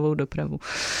automobilovou dopravu.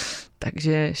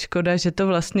 Takže škoda, že to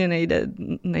vlastně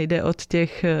nejde od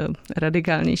těch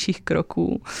radikálnějších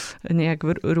kroků nějak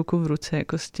ruku v ruce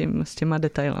jako s těma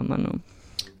detailama. No.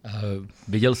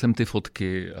 Viděl jsem ty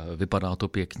fotky, vypadá to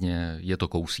pěkně, je to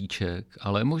kousíček,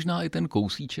 ale možná i ten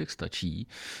kousíček stačí.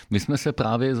 My jsme se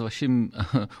právě s vaším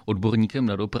odborníkem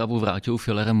na dopravu Vráťou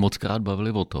Fillerem mockrát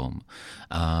bavili o tom,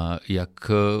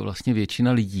 jak vlastně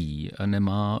většina lidí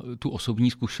nemá tu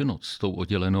osobní zkušenost s tou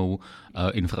oddělenou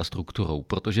infrastrukturou,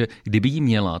 protože kdyby ji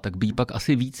měla, tak by ji pak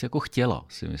asi víc jako chtěla,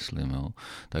 si myslím. Jo.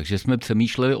 Takže jsme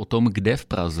přemýšleli o tom, kde v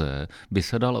Praze by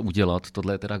se dala udělat,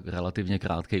 tohle je teda relativně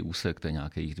krátký úsek, to je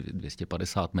nějakých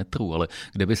 250 metrů, ale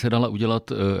kde by se dala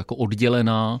udělat jako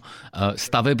oddělená,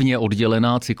 stavebně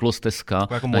oddělená cyklostezka.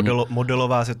 Jako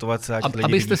modelová situace.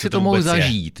 Abyste si to mohli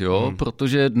zažít, jo?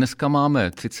 Protože dneska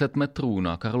máme 30 metrů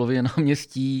na Karlově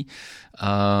náměstí,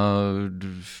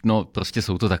 no prostě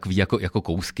jsou to takový jako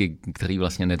kousky, které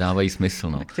vlastně nedávají smysl.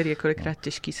 No. Na který je kolikrát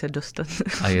těžký se dostat.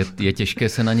 A je těžké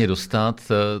se na ně dostat,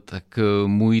 tak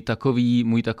můj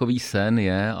takový sen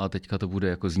je, a teďka to bude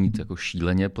jako znít jako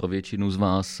šíleně pro většinu z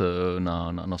vás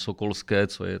na Sokolské,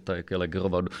 co je ta, jak je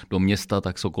Legerova do města,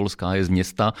 tak Sokolská je z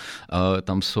města.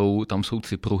 Tam jsou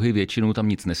 3 pruhy, většinou tam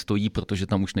nic nestojí, protože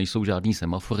tam už nejsou žádný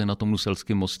semafory na tom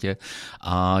Nuselském mostě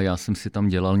a já jsem si tam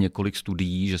dělal několik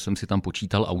studií, že jsem si tam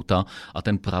počítal auta a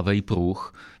ten pravej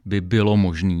pruh by bylo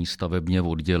možný stavebně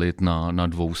oddělit na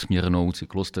dvousměrnou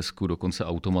cyklostezku, dokonce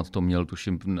automat to měl,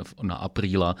 tuším, na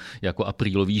apríla, jako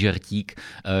aprílový žertík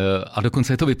a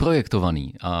dokonce je to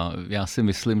vyprojektovaný. A já si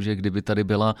myslím, že kdyby tady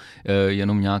byla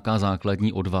jenom nějaká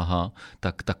základní odvaha,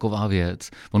 tak taková věc.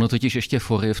 Ono totiž ještě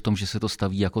for je v tom, že se to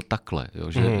staví jako takhle,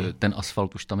 jo? Že ten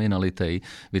asfalt už tam je nalitej,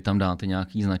 vy tam dáte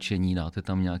nějaký značení, dáte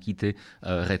tam nějaký ty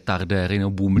retardéry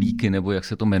nebo bumlíky, nebo jak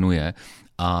se to jmenuje,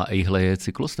 a ejhle je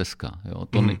cyklostezka. Jo?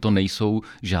 To nejsou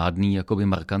žádný jakoby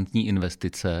markantní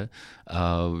investice.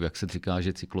 Jak se říká,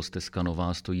 že cyklostezka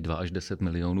nová stojí 2 až 10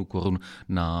 milionů korun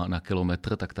na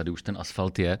kilometr, tak tady už ten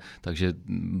asfalt je, takže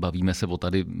bavíme se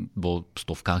o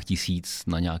stovkách tisíc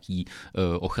na nějaký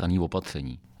ochranný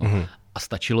opatření. A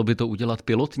stačilo by to udělat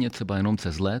pilotně, třeba jenom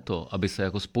přes léto, aby se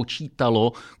jako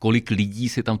spočítalo, kolik lidí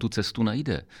si tam tu cestu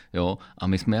najde. Jo? A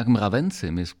my jsme jak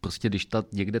mravenci. My prostě, když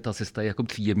někde ta cesta je jako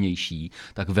příjemnější,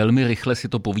 tak velmi rychle si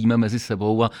to povíme mezi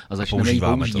sebou a začneme ji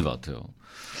používat. Jo?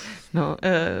 No,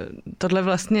 tohle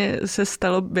vlastně se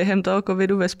stalo během toho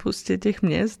covidu ve spoustě těch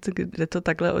měst, kde to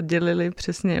takhle oddělili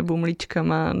přesně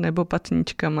bumlíčkama nebo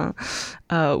patníčkama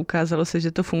a ukázalo se,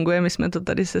 že to funguje. My jsme to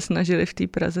tady se snažili v té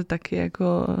Praze taky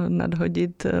jako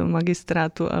nadhodit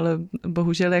magistrátu, ale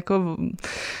bohužel jako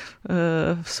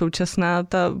současná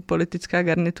ta politická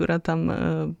garnitura tam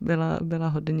byla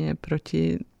hodně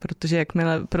proti, protože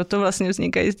proto vlastně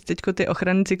vznikají teďko ty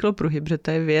ochranné cyklopruhy, protože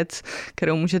to je věc,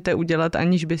 kterou můžete udělat,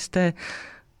 aniž byste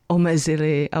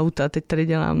omezili auta. Teď tady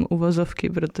dělám uvozovky,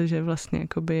 protože vlastně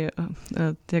jakoby,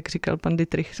 jak říkal pan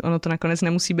Dittrich, ono to nakonec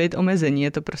nemusí být omezení,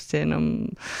 je to prostě jenom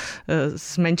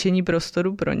zmenšení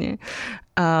prostoru pro ně.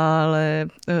 Ale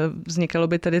vznikalo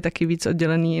by tady taky víc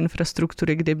oddělené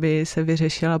infrastruktury, kdyby se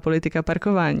vyřešila politika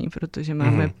parkování, protože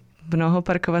máme mnoho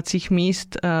parkovacích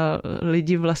míst a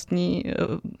lidi vlastní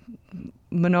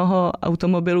mnoho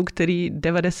automobilů, který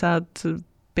 90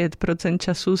 5%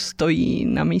 času stojí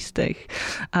na místech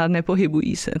a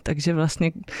nepohybují se. Takže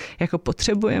vlastně jako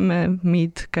potřebujeme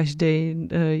mít každý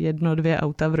 1-2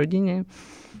 auta v rodině.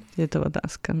 Je to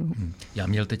otázka. No. Já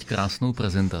měl teď krásnou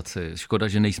prezentaci. Škoda,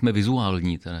 že nejsme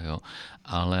vizuální, teda, jo.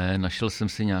 Ale našel jsem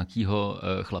si nějakýho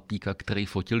chlapíka, který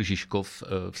fotil Žižkov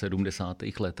v 70.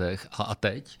 letech a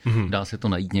teď. Dá se to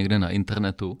najít někde na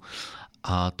internetu.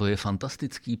 A to je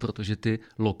fantastický, protože ty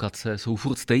lokace jsou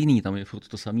furt stejný, tam je furt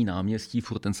to samý náměstí,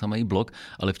 furt ten samý blok,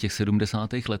 ale v těch 70.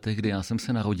 letech, kdy já jsem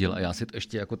se narodil a já si to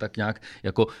ještě jako tak nějak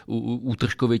jako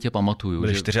útržkovitě pamatuju.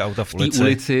 Byly 4 auta v ulici. V té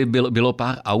ulici bylo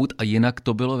pár aut a jinak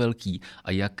to bylo velký.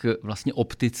 A jak vlastně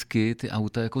opticky ty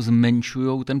auta jako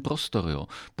zmenšujou ten prostor. Jo.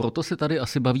 Proto se tady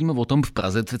asi bavíme o tom, v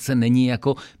Praze přece není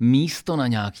jako místo na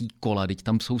nějaký kola, teď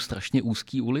tam jsou strašně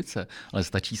úzký ulice, ale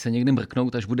stačí se někdy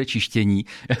mrknout, až bude čištění,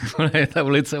 ta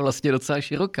ulice je vlastně docela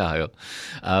široká, jo.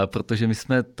 A protože my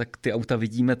jsme, tak ty auta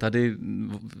vidíme tady,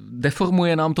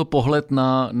 deformuje nám to pohled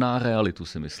na realitu,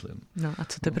 si myslím. No a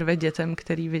co teprve dětem,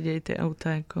 který vidějí ty auta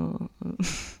jako...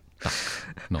 Tak,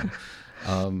 no.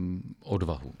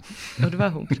 Odvahu.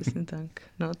 Odvahu, přesně tak.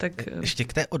 No, tak. Ještě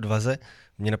k té odvaze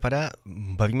mě napadá,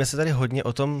 bavíme se tady hodně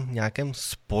o tom nějakém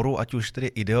sporu, ať už tedy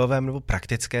ideovém nebo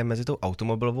praktickém mezi tou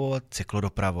automobilovou a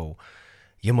cyklodopravou.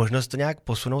 Je možnost to nějak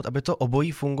posunout, aby to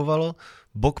obojí fungovalo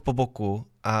bok po boku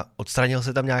a odstranil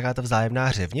se tam nějaká ta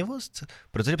vzájemná řevnivost?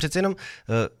 Protože přece jenom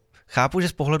chápu, že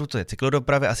z pohledu to je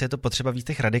cyklodopravy, asi je to potřeba víc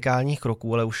těch radikálních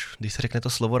kroků, ale už když se řekne to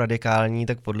slovo radikální,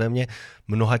 tak podle mě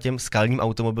mnoha těm skalním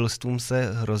automobilistům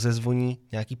se rozezvoní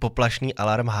nějaký poplašný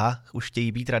alarm, už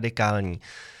chtějí být radikální.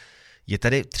 Je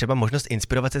tady třeba možnost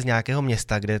inspirovat se z nějakého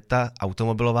města, kde ta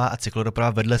automobilová a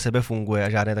cyklodoprava vedle sebe funguje a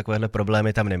žádné takovéhle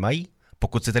problémy tam nemají?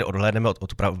 Pokud si tedy odhlédneme od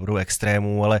opravdu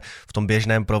extrémů, ale v tom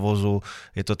běžném provozu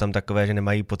je to tam takové, že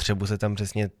nemají potřebu se tam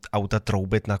přesně auta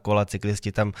troubit na kola,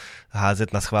 cyklisti tam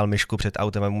házet na schvál myšku před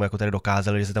autem, aby mu jako tady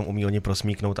dokázali, že se tam umí oni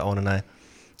prosmíknout a on ne.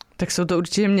 Tak jsou to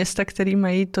určitě města, které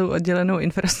mají tu oddělenou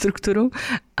infrastrukturu,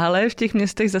 ale v těch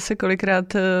městech zase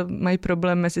kolikrát mají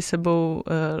problém mezi sebou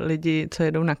lidi, co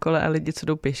jedou na kole a lidi, co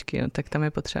jdou pěšky. Jo. Tak tam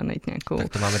je potřeba najít nějakou... Tak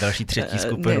to máme další třetí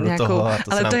skupinu do toho a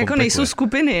to ale se nám to jako komplikuje. Nejsou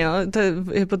skupiny, jo. To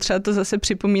je potřeba to zase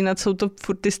připomínat, jsou to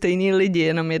furt ty stejný lidi,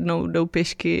 jenom jednou jdou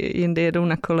pěšky, jindy jedou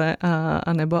na kole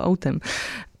a nebo autem.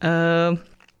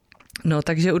 No,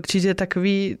 takže určitě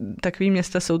takový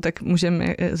města jsou, tak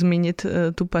můžeme zmínit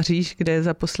tu Paříž, kde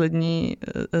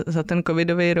za ten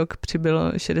covidový rok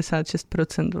přibylo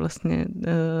 66% vlastně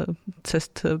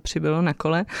cest přibylo na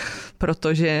kole,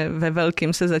 protože ve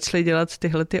velkým se začaly dělat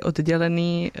tyhle ty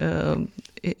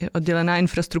oddělená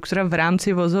infrastruktura v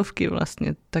rámci vozovky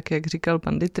vlastně, tak jak říkal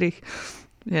pan Dittrich,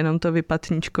 jenom to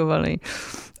vypatničkovali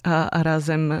a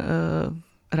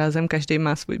rázem každý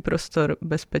má svůj prostor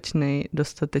bezpečný,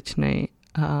 dostatečný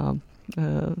a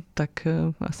tak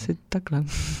asi takhle.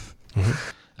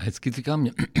 A vždycky říkám,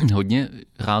 hodně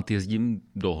rád jezdím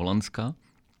do Holandska,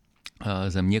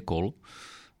 země kol,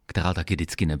 která taky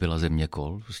vždycky nebyla země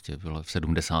kol, prostě byla v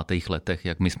 70. letech,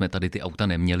 jak my jsme tady ty auta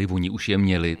neměli, oni už je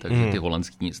měli, takže ty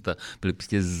holandské města byly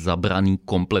prostě zabraný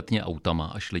kompletně autama,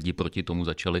 až lidi proti tomu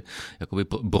začali jakoby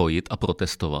brojit a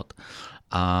protestovat.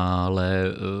 Ale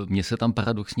mně se tam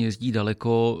paradoxně jezdí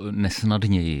daleko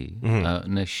nesnadněji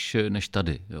než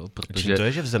tady. Jo, protože, čím to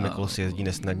je, že v Zemekol se jezdí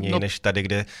nesnadněji než tady,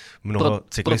 kde mnoho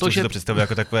cyklistů si to představuje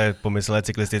jako takové pomyslné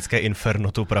cyklistické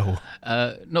inferno tu Prahu?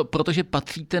 No, protože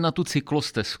patříte na tu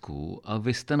cyklostezku a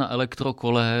vy jste na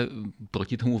elektrokole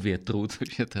proti tomu větru,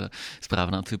 což je ta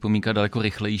správná připomínka, daleko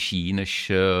rychlejší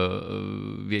než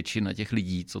většina těch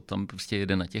lidí, co tam prostě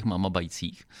jede na těch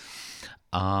mamabajcích.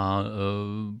 A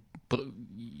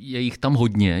je jich tam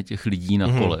hodně, těch lidí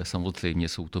na kole. Samozřejmě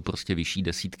jsou to prostě vyšší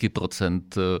desítky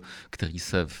procent, který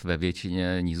se ve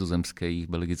většině nizozemských,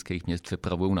 belgických měst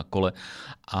přepravují na kole.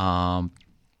 A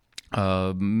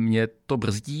mě to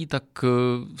brzdí, tak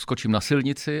skočím na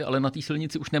silnici, ale na té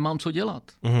silnici už nemám co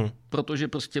dělat. Protože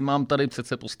prostě mám tady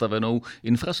přece postavenou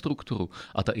infrastrukturu.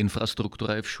 A ta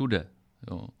infrastruktura je všude.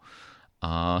 Jo.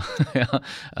 A já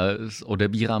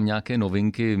odebírám nějaké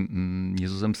novinky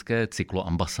nizozemské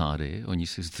cykloambasády. Oni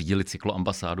si zřídili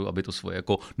cykloambasádu, aby to svoje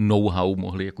jako know-how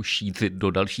mohli jako šířit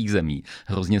do dalších zemí.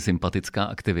 Hrozně sympatická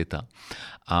aktivita.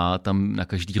 A tam na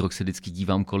každý rok se vždycky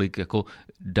dívám, kolik jako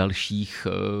dalších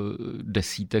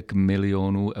desítek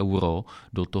milionů euro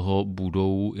do toho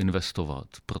budou investovat.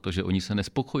 Protože oni se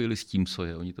nespokojili s tím, co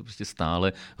je. Oni to prostě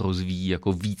stále rozvíjí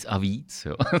jako víc a víc.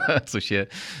 Jo?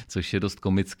 což je dost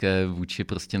komické vůči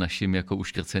prostě našim jako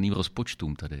uškrceným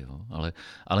rozpočtům tady. Jo?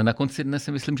 Ale na konci dne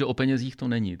si myslím, že o penězích to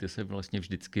není. Ty se vlastně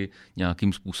vždycky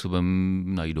nějakým způsobem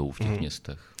najdou v těch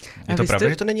městech. Je to pravda,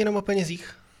 že to není jenom o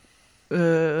penězích?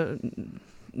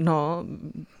 No,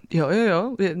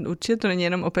 jo, určitě to není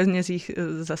jenom o penězích.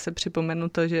 Zase připomenu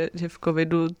to, že v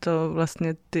covidu to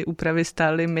vlastně ty úpravy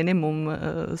stály minimum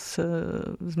z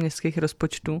městských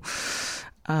rozpočtů.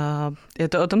 A je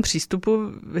to o tom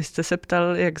přístupu. Vy jste se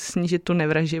ptal, jak snížit tu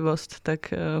nevraživost,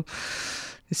 tak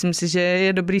myslím si, že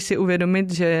je dobrý si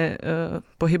uvědomit, že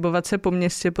pohybovat se po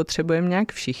městě potřebujeme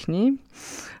nějak všichni.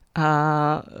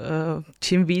 A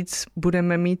čím víc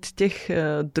budeme mít těch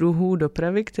druhů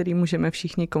dopravy, který můžeme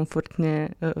všichni komfortně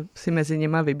si mezi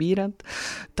nima vybírat,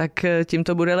 tak tím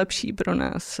to bude lepší pro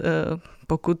nás.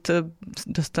 Pokud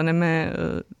dostaneme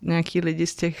nějaký lidi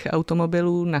z těch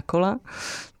automobilů na kola,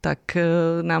 tak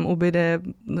nám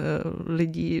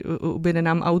ubyde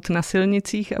nám aut na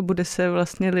silnicích a bude se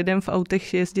vlastně lidem v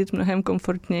autech jezdit mnohem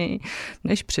komfortněji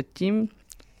než předtím.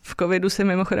 V covidu se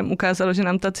mimochodem ukázalo, že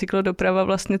nám ta cyklodoprava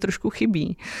vlastně trošku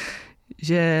chybí.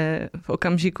 Že v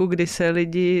okamžiku, kdy se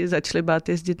lidi začali bát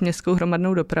jezdit městskou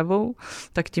hromadnou dopravou,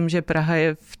 tak tím, že Praha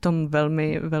je v tom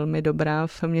velmi, velmi dobrá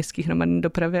v městské hromadné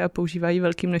dopravě a používají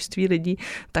velké množství lidí,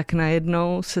 tak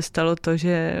najednou se stalo to,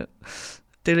 že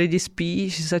ty lidi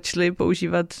spíš začali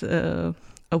používat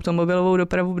automobilovou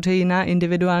dopravu, protože jiná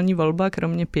individuální volba,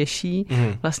 kromě pěší,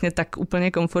 vlastně tak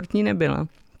úplně komfortní nebyla.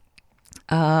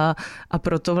 A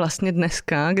proto vlastně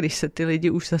dneska, když se ty lidi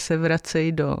už zase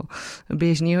vracejí do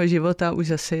běžného života, už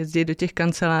zase jezdí do těch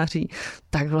kanceláří,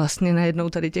 tak vlastně najednou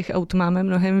tady těch aut máme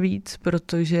mnohem víc,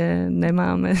 protože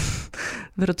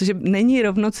není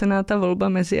rovnocenná ta volba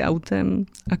mezi autem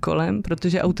a kolem,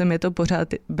 protože autem je to pořád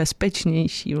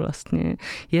bezpečnější vlastně,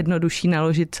 jednodušší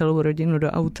naložit celou rodinu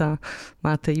do auta,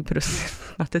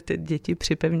 máte ty děti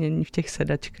připevnění v těch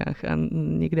sedačkách a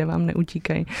nikde vám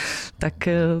neutíkají. Tak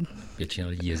většina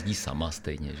lidí jezdí sama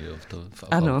stejně, že jo, v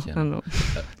autě. Ano.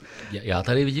 Já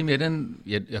tady vidím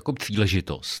jako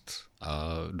příležitost a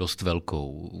dost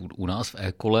velkou. U nás v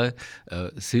e-kole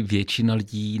si většina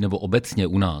lidí, nebo obecně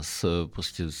u nás,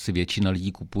 prostě si většina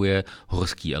lidí kupuje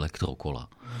horský elektrokola.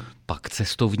 Pak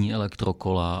cestovní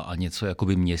elektrokola a něco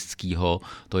jakoby městského,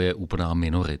 to je úplná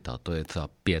minorita. To je třeba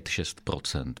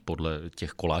 5-6% podle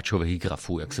těch koláčových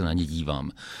grafů, jak se na ně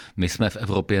dívám. My jsme v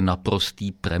Evropě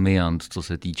naprostý premiant, co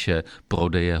se týče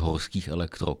prodeje horských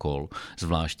elektrokol,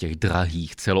 zvlášť těch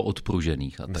drahých,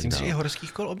 celoodpružených a tak dále. Myslím si, že i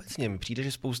horských kol obecně. Mi přijde,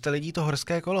 že spousta lidí to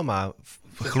horské kolo má.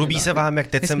 Chlubí se vám, jak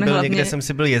teď jsem byl, hlavně... někde jsem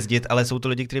si byl jezdit, ale jsou to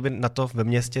lidi, kteří by na to ve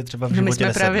městě třeba v životě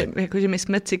nesedli. Jakože my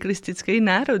jsme cyklistický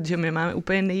národ, že my máme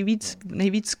úplně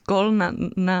nejvíc kol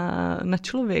na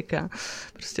člověka.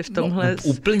 Prostě v tomhle...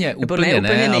 No, úplně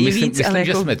ne, a myslím, ale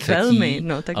že jsme třetí, velmi,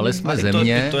 ale jsme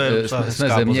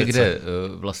země, kde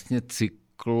vlastně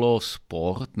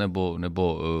cyklosport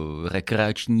nebo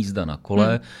rekreační jízda na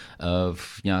kole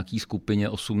v nějaký skupině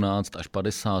 18 až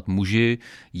 50 muži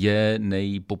je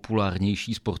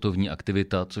nejpopulárnější sportovní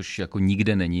aktivita, což jako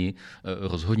nikde není,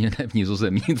 rozhodně ne v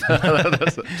Nizozemí.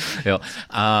 Jo.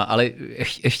 Ale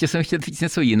ještě jsem chtěl říct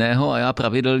něco jiného a já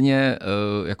pravidelně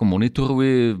jako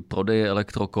monitoruji prodeje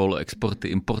elektrokol, exporty,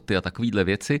 importy a takovýhle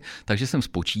věci, takže jsem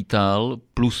spočítal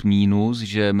plus minus,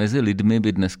 že mezi lidmi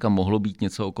by dneska mohlo být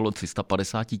něco okolo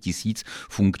 350 000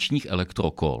 funkčních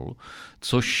elektrokol,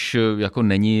 což jako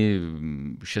není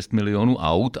 6 milionů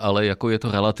aut, ale jako je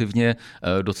to relativně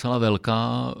docela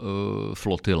velká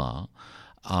flotila.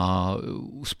 A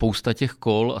spousta těch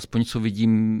kol, aspoň co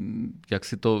vidím, jak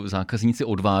si to zákazníci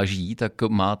odváží, tak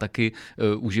má taky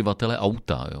uživatele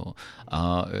auta. Jo.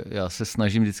 A já se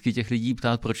snažím vždycky těch lidí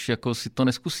ptát, proč jako si to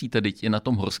neskusíte teď i na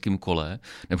tom horském kole,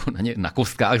 nebo na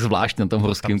kostkách zvlášť na tom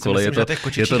horském kole.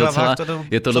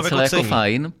 Je to docela jako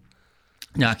fajn.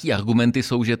 Nějaký argumenty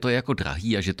jsou, že to je jako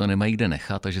drahý a že to nemají kde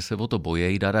nechat a že se o to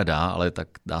bojejí, ale tak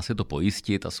dá se to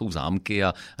pojistit a jsou zámky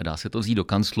a dá se to vzít do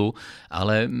kanclu,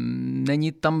 ale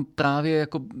není tam právě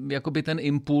jakoby ten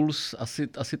impuls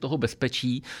asi toho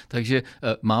bezpečí, takže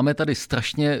máme tady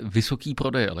strašně vysoký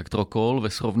prodej elektrokol ve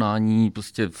srovnání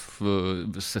prostě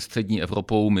se střední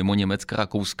Evropou, mimo Německa,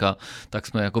 Rakouska, tak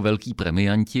jsme jako velký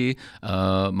premianti.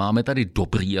 Máme tady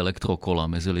dobrý elektrokola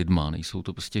mezi lidma, nejsou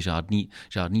to prostě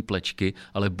žádný plečky,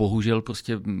 ale bohužel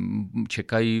prostě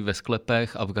čekají ve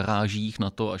sklepech a v garážích na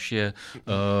to, až je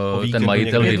ten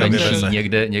majitel vyvenčí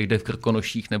někde v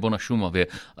Krkonoších nebo na Šumavě.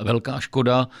 Velká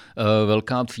škoda,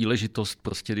 velká příležitost,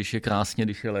 prostě když je krásně,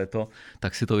 když je léto,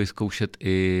 tak si to vyzkoušet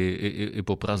i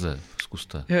po Praze.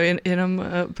 zkuste. Jo, jenom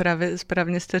právě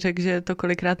správně jste řekl, že to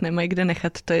kolikrát nemají kde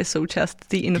nechat, to je součást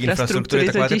té infrastruktury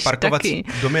takové ty totiž parkovací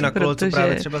taky. domy na kolo, co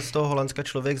právě třeba z toho Holandska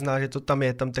člověk zná, že to tam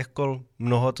je, tam těch kol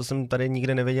mnoho, to jsem tady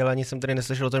nikde nevěděl, ani jsem tady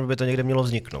neslyšel o tom, že by to někde mělo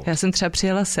vzniknout. Já jsem třeba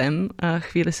přijela sem a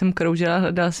chvíli jsem kroužila,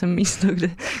 hledala jsem místo,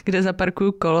 kde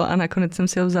zaparkuju kolo a nakonec jsem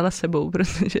si ho vzala sebou,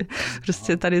 protože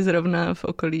prostě tady zrovna v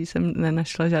okolí jsem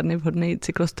nenašla žádný vhodný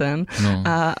cyklostojan. No.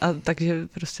 A takže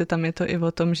prostě tam je to i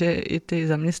o tom, že i ty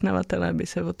zaměstnavatelé by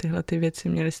se o tyhle ty věci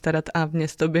měli starat a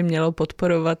město by mělo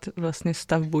podporovat vlastně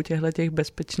stavbu těch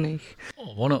bezpečných.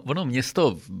 Ono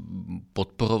město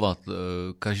podporovat.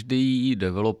 Každý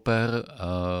developer,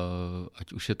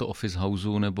 ať už je to office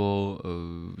houseu nebo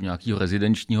nějakého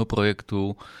rezidenčního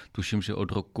projektu, tuším, že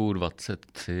od roku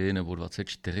 23 nebo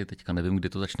 24, teďka nevím, kdy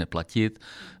to začne platit,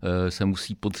 se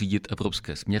musí podřídit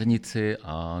evropské směrnici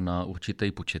a na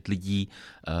určitý počet lidí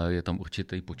je tam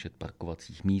určitý počet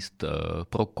parkovacích míst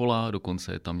pro kola,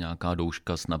 dokonce je tam nějaká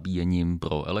douška s nabíjením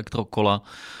pro elektrokola,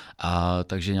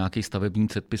 takže nějaký stavební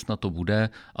předpis na to bude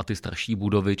a ty starší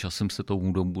budovy časem se to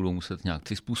budou muset nějak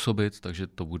přizpůsobit, takže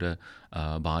to bude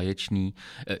báječný.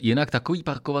 Jinak takový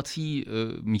parkovací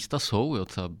místa jsou, jo,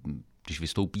 třeba když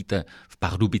vystoupíte v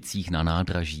Pardubicích na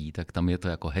nádraží, tak tam je to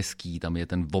jako hezký, tam je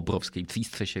ten obrovský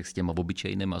přístřešek s těma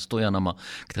obyčejnýma stojanama,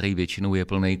 který většinou je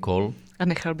plný kol. A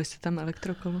nechal byste tam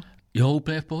elektrokolo? Jo,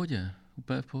 úplně v pohodě.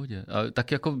 Úplně v pohodě. A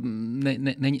tak jako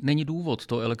není důvod,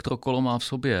 to elektrokolo má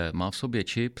v sobě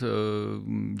čip,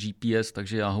 GPS,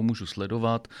 takže já ho můžu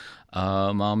sledovat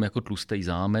a mám jako tlustý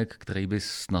zámek, který by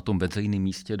na tom veřejném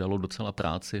místě dalo docela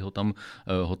práci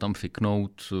ho tam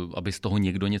fiknout, aby z toho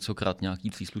někdo něco krát, nějaký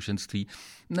příslušenství.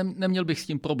 Neměl bych s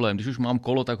tím problém. Když už mám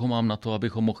kolo, tak ho mám na to,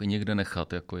 abych ho mohl i někde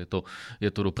nechat. Jako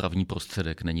je to dopravní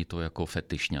prostředek, není to jako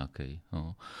fetiš nějaký.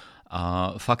 No.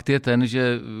 A fakt je ten,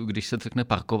 že když se řekne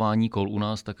parkování kol u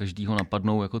nás, tak každýho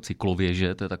napadnou jako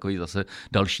cyklověže, to je takový zase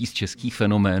další z českých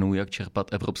fenoménů, jak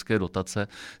čerpat evropské dotace,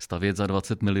 stavět za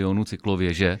 20 milionů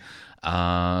cyklověže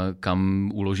a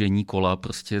kam uložení kola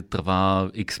prostě trvá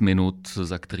x minut,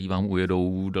 za který vám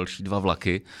ujedou další 2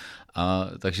 vlaky. A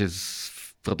takže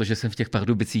protože jsem v těch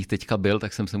Pardubicích teďka byl,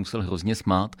 tak jsem se musel hrozně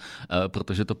smát,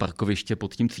 protože to parkoviště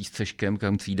pod tím přístřeškem,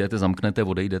 kam přijdete, zamknete,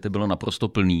 odejdete, bylo naprosto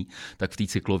plný, tak v té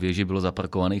cyklověži bylo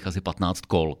zaparkovaných asi 15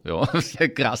 kol. Jo?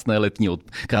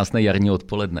 Krásné jarní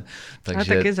odpoledne.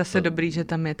 Takže a tak je zase dobrý, že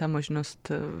tam je ta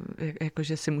možnost,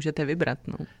 jakože si můžete vybrat.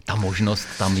 No. Ta možnost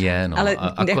tam je. No. Ale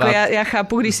jako já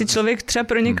chápu, když si člověk, třeba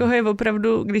pro někoho je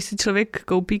opravdu, když si člověk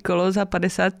koupí kolo za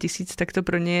 50 000, tak to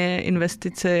pro ně je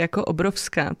investice jako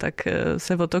obrovská, tak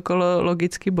se o to kolo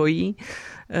logicky bojí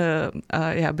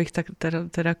a já bych tak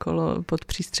teda kolo pod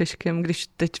přístřeškem, když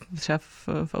teď třeba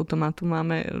v automatu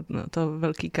máme to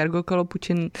velký cargo kolo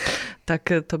Pučin, tak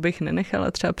to bych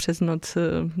nenechala třeba přes noc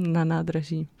na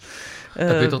nádraží.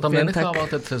 Tak vy to tam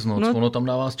nenecháváte přes noc, ono tam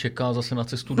na vás čeká zase na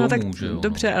cestu domů, tak, že jo?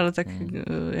 Dobře, ale tak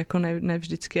jako ne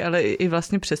vždycky, ale i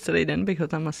vlastně přes celý den bych ho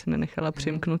tam asi nenechala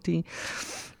přimknutý,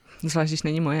 zvlášť, když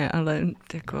není moje, ale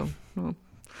jako, no.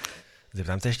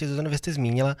 Zeptám se ještě, vy jste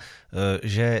zmínila,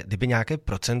 že kdyby nějaké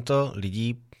procento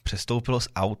lidí přestoupilo z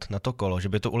aut na to kolo, že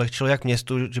by to ulehčilo jak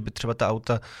městu, že by třeba ta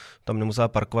auta tam nemusela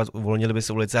parkovat, uvolnili by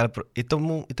se ulice, ale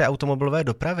i té automobilové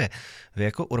dopravě. Vy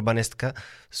jako urbanistka,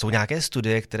 jsou nějaké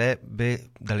studie, které by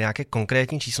daly nějaké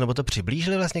konkrétní číslo, nebo to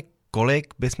přiblížily vlastně,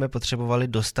 kolik bychom potřebovali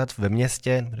dostat ve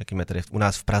městě, řekněme tady u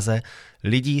nás v Praze,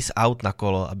 lidí z aut na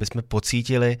kolo, aby jsme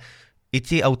pocítili i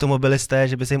ti automobilisté,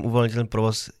 že by se jim uvolnil ten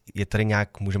provoz, je tady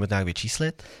nějak, můžeme to nějak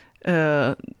vyčíslit?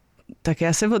 Tak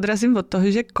já se odrazím od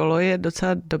toho, že kolo je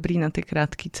docela dobrý na ty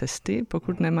krátké cesty,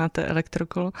 pokud nemáte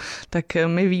elektrokolo, tak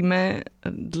my víme,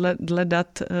 dle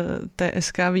dat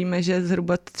TSK víme, že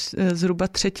zhruba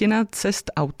třetina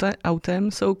cest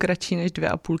autem jsou kratší než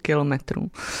 2,5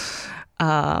 kilometru.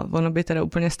 A ono by teda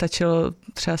úplně stačilo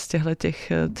třeba z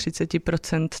těch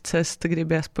 30% cest,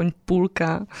 kdyby aspoň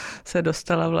půlka se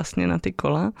dostala vlastně na ty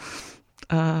kola.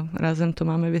 A rázem to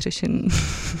máme vyřešený,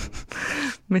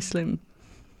 myslím.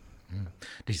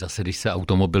 Když se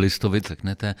automobilistovi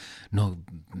řeknete, no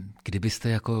kdybyste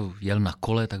jako jel na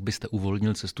kole, tak byste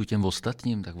uvolnil cestu těm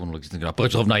ostatním, tak on říká,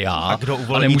 proč zrovna já? A kdo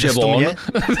uvolní cestu mě?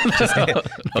 Přesně,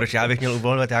 proč já bych měl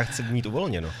uvolňovat, já chci mít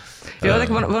uvolněno. Jo, tak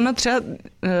ono třeba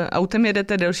autem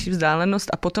jedete delší vzdálenost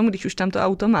a potom, když už tam to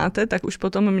auto máte, tak už po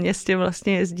tom městě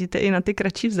vlastně jezdíte i na ty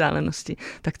kratší vzdálenosti.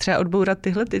 Tak třeba odbourat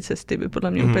tyhle ty cesty by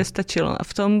podle mě úplně stačilo. A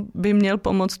v tom by měl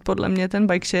pomoct podle mě ten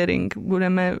bike sharing.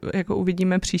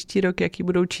 Uvidíme příští rok, jaký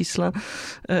budou čísla,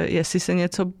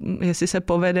 jestli se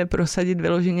povede prosadit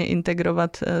vyloženě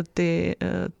integrovat ty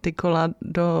kola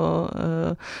do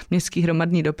městské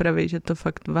hromadné dopravy, že to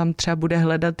fakt vám třeba bude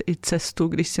hledat i cestu,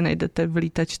 když si najdete v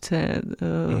lítačce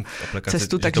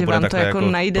cestu, takže vám to jako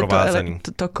najde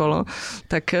to kolo,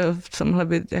 tak v tomhle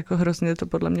by jako hrozně to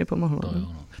podle mě pomohlo.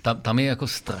 Tam je jako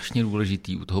strašně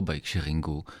důležitý u toho bike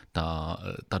sharingu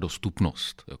ta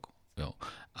dostupnost. Jo.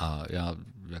 A já,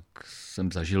 jak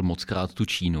jsem zažil mockrát tu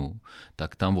Čínu,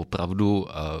 tak tam opravdu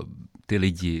ty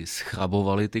lidi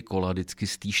schrabovali ty kola vždycky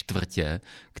z té čtvrtě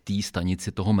k té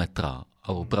stanici toho metra. A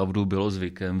opravdu bylo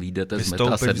zvykem, vyjdete z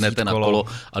metra, sednete na kolo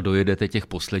a dojedete těch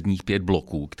posledních 5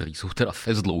 bloků, které jsou teda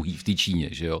fest dlouhý v té Číně,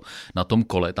 že jo. Na tom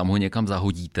kole, tam ho někam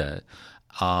zahodíte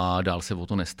a dál se o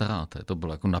to nestaráte. To byl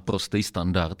jako naprostý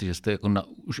standard, že jste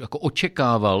už jako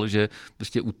očekával, že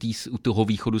prostě u toho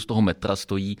východu z toho metra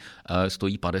stojí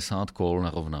 50 kol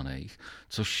narovnaných.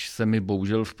 Což se mi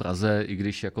bohužel v Praze, i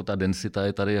když jako ta densita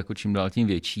je tady jako čím dál tím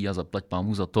větší a zaplať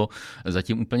pámu za to,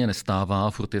 zatím úplně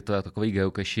nestává. Furt je to takový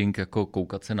geocaching, jako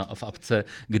koukat se v apce,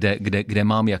 kde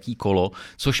mám jaký kolo,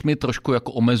 což mi trošku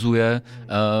jako omezuje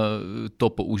to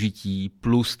použití.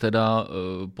 Plus teda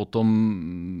potom,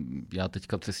 já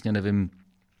teďka přesně nevím,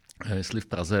 jestli v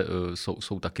Praze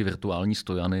jsou taky virtuální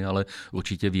stojany, ale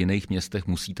určitě v jiných městech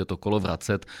musíte to kolo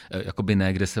vracet, jakoby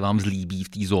ne, kde se vám zlíbí v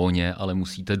té zóně, ale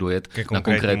musíte dojet na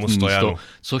konkrétní místo,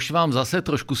 což vám zase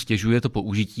trošku stěžuje to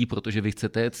použití, protože vy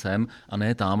chcete jet sem a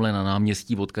ne tamhle na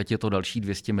náměstí, odkud je to další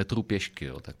 200 metrů pěšky.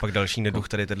 Jo. Tak pak další neduch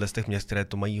tady z těch měst, které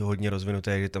to mají hodně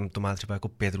rozvinuté, že tam to má třeba jako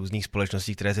 5 různých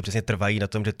společností, které se přesně trvají na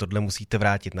tom, že tohle musíte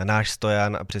vrátit na náš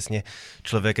stojan a přesně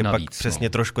člověk je pak přesně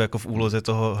trošku jako v úloze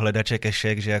toho hledače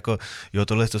kešek, že jako jo,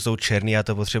 tohle to jsou černý, já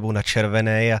to potřebuju na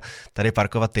červené a tady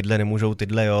parkovat tyhle nemůžou,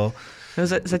 tyhle jo. No,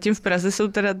 zatím v Praze jsou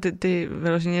teda ty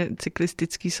vyloženě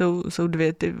cyklistický, jsou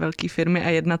 2 ty velké firmy a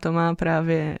jedna to má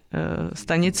právě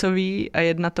stanicový a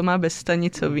jedna to má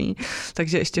bezstanicový,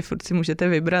 takže ještě furt si můžete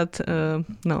vybrat,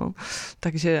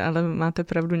 takže ale máte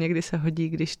pravdu, někdy se hodí,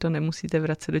 když to nemusíte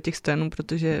vracet do těch stojanů,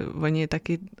 protože oni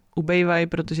taky ubejvají,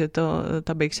 protože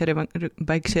ta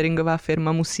bike sharingová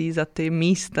firma musí za ty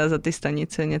místa, za ty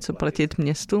stanice něco platit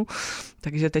městu,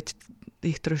 takže teď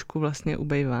jich trošku vlastně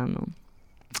ubejvá, no.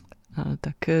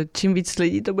 Tak čím víc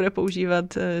lidí to bude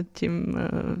používat,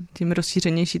 tím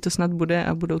rozšířenější to snad bude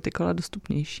a budou ty kola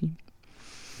dostupnější.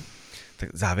 Tak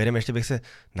závěrem ještě bych se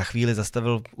na chvíli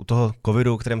zastavil u toho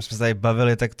covidu, o kterém jsme se tady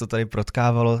bavili, tak to tady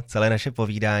protkávalo celé naše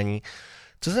povídání.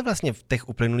 Co se vlastně v těch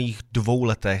uplynulých 2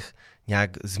 letech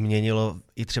nějak změnilo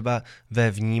i třeba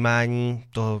ve vnímání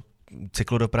toho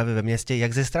cyklodopravy ve městě,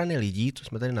 jak ze strany lidí, to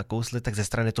jsme tady nakousli, tak ze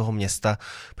strany toho města,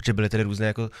 protože byly tady různé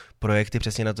jako projekty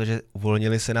přesně na to, že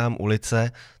uvolnily se nám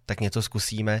ulice, tak něco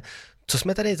zkusíme. Co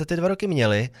jsme tady za ty 2 roky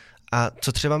měli a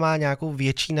co třeba má nějakou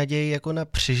větší naději jako na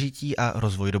přežití a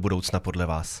rozvoj do budoucna podle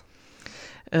vás?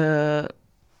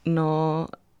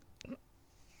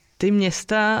 Ty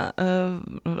města,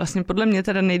 vlastně podle mě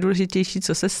teda nejdůležitější,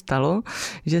 co se stalo,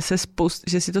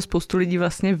 že si to spoustu lidí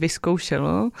vlastně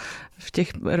vyzkoušelo v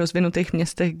těch rozvinutých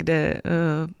městech,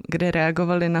 kde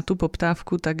reagovali na tu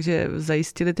poptávku, takže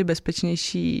zajistili ty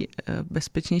bezpečnější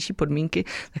podmínky,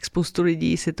 tak spoustu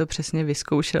lidí si to přesně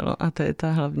vyzkoušelo a to je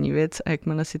ta hlavní věc a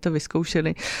jakmile si to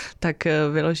vyzkoušeli, tak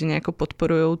vyloženě jako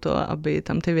podporujou to, aby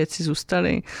tam ty věci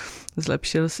zůstaly.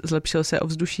 Zlepšilo se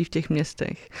ovzduší v těch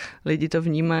městech. Lidi to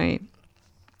vnímají.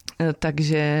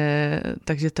 Takže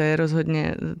to je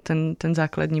rozhodně ten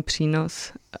základní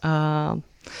přínos. A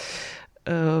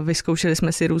vyzkoušeli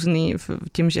jsme si různý,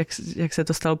 tím, že jak se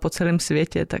to stalo po celém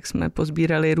světě, tak jsme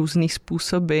pozbírali různý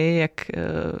způsoby,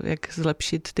 jak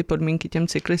zlepšit ty podmínky těm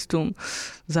cyklistům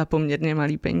za poměrně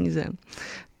malý peníze.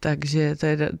 Takže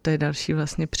to je další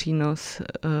vlastně přínos.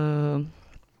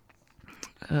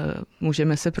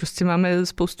 Máme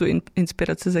spoustu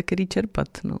inspirace, ze který čerpat,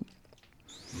 no.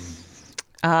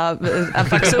 A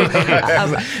pak jsou...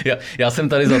 Já jsem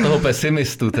tady za toho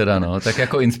pesimistu teda, no. Tak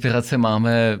jako inspirace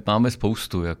máme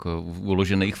spoustu, jako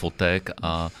uložených fotek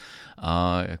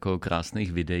a jako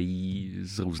krásných videí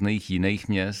z různých jiných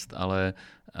měst, ale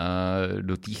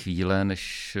do té chvíle,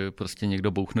 než prostě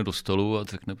někdo bouchne do stolu a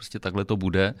řekne prostě takhle to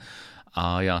bude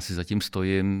a já si zatím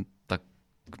stojím, tak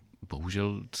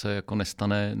bohužel se jako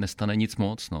nestane nic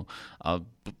moc. No. A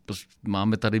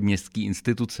máme tady městské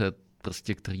instituce,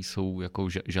 prostě, který jsou jako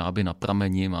žáby na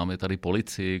prameni. Máme tady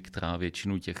policii, která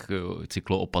většinu těch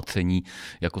cykloopatření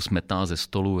jako smetá ze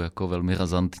stolu jako velmi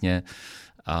razantně.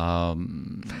 A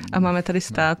máme tady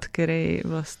stát, který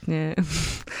vlastně,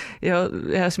 jo,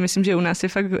 já si myslím, že u nás je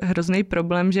fakt hrozný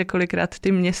problém, že kolikrát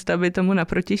ty města by tomu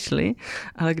naproti šly,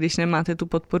 ale když nemáte tu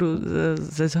podporu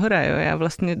ze zhora, jo, já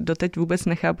vlastně doteď vůbec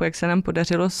nechápu, jak se nám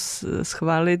podařilo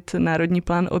schválit Národní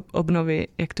plán obnovy,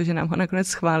 jak to, že nám ho nakonec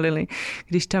schválili,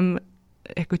 když tam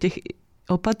jako těch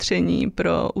opatření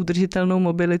pro udržitelnou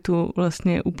mobilitu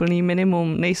vlastně úplný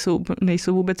minimum,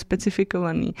 nejsou vůbec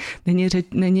specifikovaný.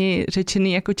 Není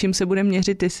řečený, jako čím se bude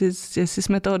měřit, jestli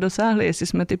jsme toho dosáhli, jestli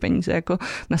jsme ty peníze jako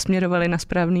nasměrovali na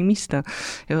správný místa.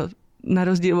 Jo, na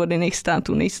rozdíl od jiných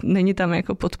států není tam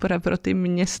jako podpora pro ty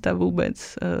města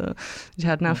vůbec,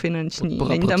 žádná finanční.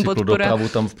 Není tam podpora. Dopravu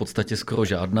tam v podstatě skoro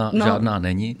žádná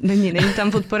není. Není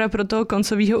tam podpora pro toho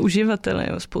koncového uživatele.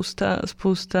 Jo.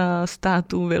 Spousta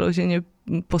států vyloženě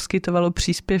poskytovalo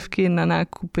příspěvky na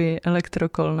nákupy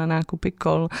elektrokol, na nákupy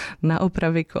kol, na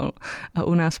opravy kol. A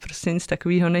u nás prostě nic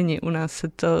takového není. U nás se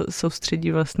to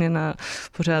soustředí vlastně na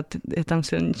pořád, je tam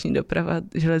silniční doprava,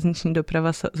 železniční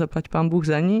doprava, zaplať pán Bůh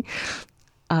za ní,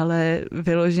 ale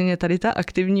vyloženě tady ta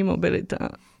aktivní mobilita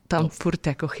tam furt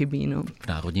jako chybí. No. V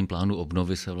Národním plánu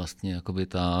obnovy se vlastně jakoby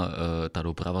ta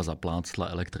doprava zaplácla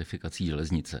elektrifikací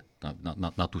železnice.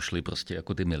 Na tu šly prostě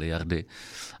jako ty miliardy.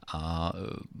 A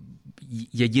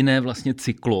jediné vlastně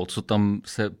cyklo, co tam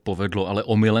se povedlo, ale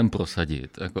omylem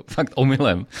prosadit, jako fakt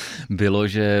omylem, bylo,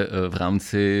 že v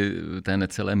rámci té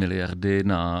necelé miliardy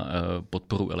na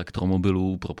podporu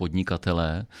elektromobilů pro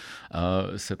podnikatele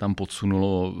se tam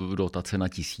podsunulo dotace na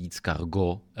 1000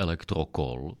 cargo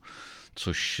elektrokol,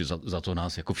 což za to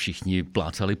nás jako všichni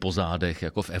plácali po zádech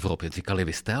jako v Evropě. Říkali,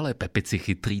 vy jste ale pepici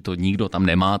chytrý, to nikdo tam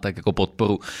nemá, tak jako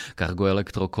podporu cargo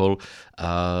elektrokol.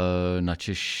 A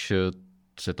načež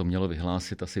se to mělo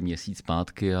vyhlásit asi měsíc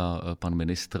zpátky a pan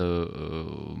ministr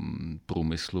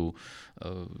průmyslu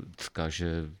říká,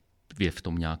 že je v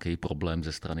tom nějaký problém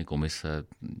ze strany komise,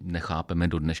 nechápeme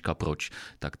do dneška proč,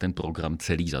 tak ten program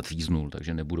celý zatříznul,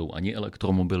 takže nebudou ani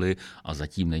elektromobily a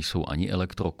zatím nejsou ani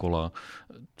elektrokola,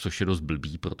 což je dost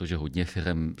blbý, protože hodně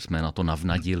firem jsme na to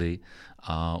navnadili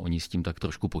a oni s tím tak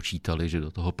trošku počítali, že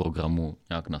do toho programu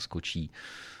nějak naskočí.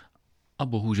 A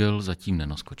bohužel zatím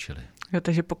nenaskočili. Jo,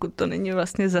 takže pokud to není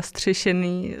vlastně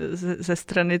zastřešený ze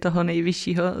strany toho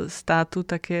nejvyššího státu,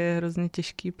 tak je hrozně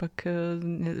těžký pak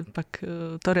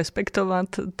to respektovat,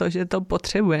 to, že to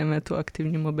potřebujeme, tu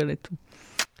aktivní mobilitu.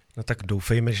 No tak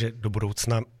doufejme, že do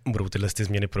budoucna budou tyhle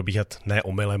změny probíhat ne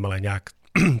omylem, ale nějak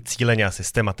cíleně a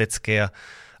systematicky a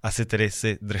asi tedy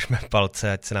si držme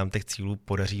palce, ať se nám těch cílů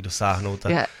podaří dosáhnout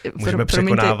a můžeme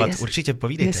překonávat. Určitě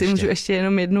povídejte ještě. Můžu ještě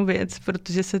jenom jednu věc,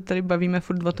 protože se tady bavíme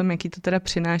furt o tom, jaký to teda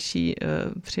přináší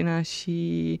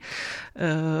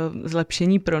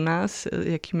zlepšení pro nás,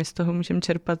 jaký my z toho můžeme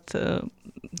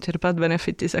čerpat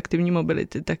benefity z aktivní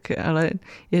mobility, tak ale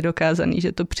je dokázaný,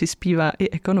 že to přispívá i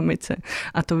ekonomice.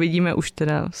 A to vidíme už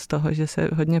teda z toho, že se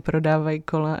hodně prodávají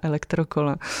kola,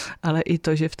 elektrokola, ale i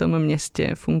to, že v tom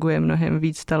městě funguje mnohem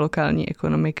víc ta lokální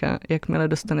ekonomika, jakmile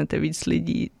dostanete víc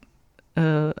lidí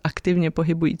aktivně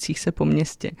pohybujících se po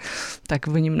městě, tak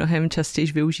oni mnohem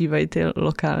častěji využívají ty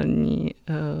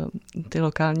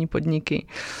lokální podniky.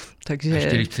 Takže... A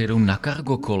ještě když přijedou na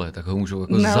kargokole, tak ho můžou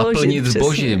jako zaplnit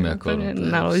zbožím. Jako,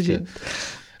 naložit.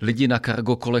 Lidi na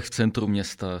kargokolech v centru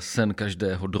města, sen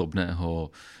každého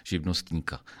drobného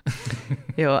živnostníka.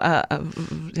 Jo, a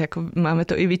jako máme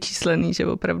to i vyčíslený, že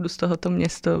opravdu z tohoto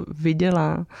město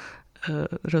vydělá,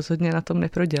 rozhodně na tom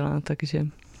neprodělá, takže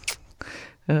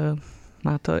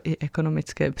má to i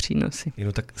ekonomické přínosy.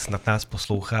 No tak snad nás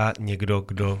poslouchá někdo,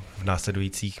 kdo v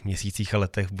následujících měsících a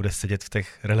letech bude sedět v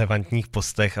těch relevantních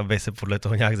postech, aby se podle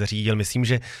toho nějak zařídil. Myslím,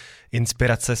 že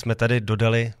inspirace jsme tady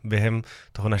dodali během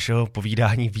toho našeho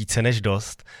povídání více než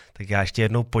dost. Tak já ještě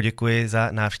jednou poděkuji za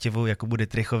návštěvu Jakubu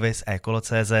Dittrichovi z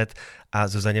eColo.cz a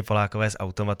Zuzaně Polákové z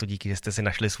Automatu. Díky, že jste si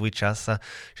našli svůj čas a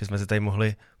že jsme si tady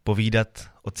mohli povídat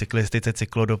o cyklistice,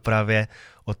 cyklodopravě,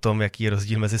 o tom, jaký je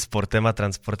rozdíl mezi sportem a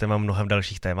transportem a mnohem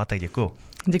dalších tématech. Děkuju.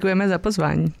 Děkujeme za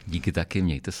pozvání. Díky taky,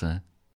 mějte se.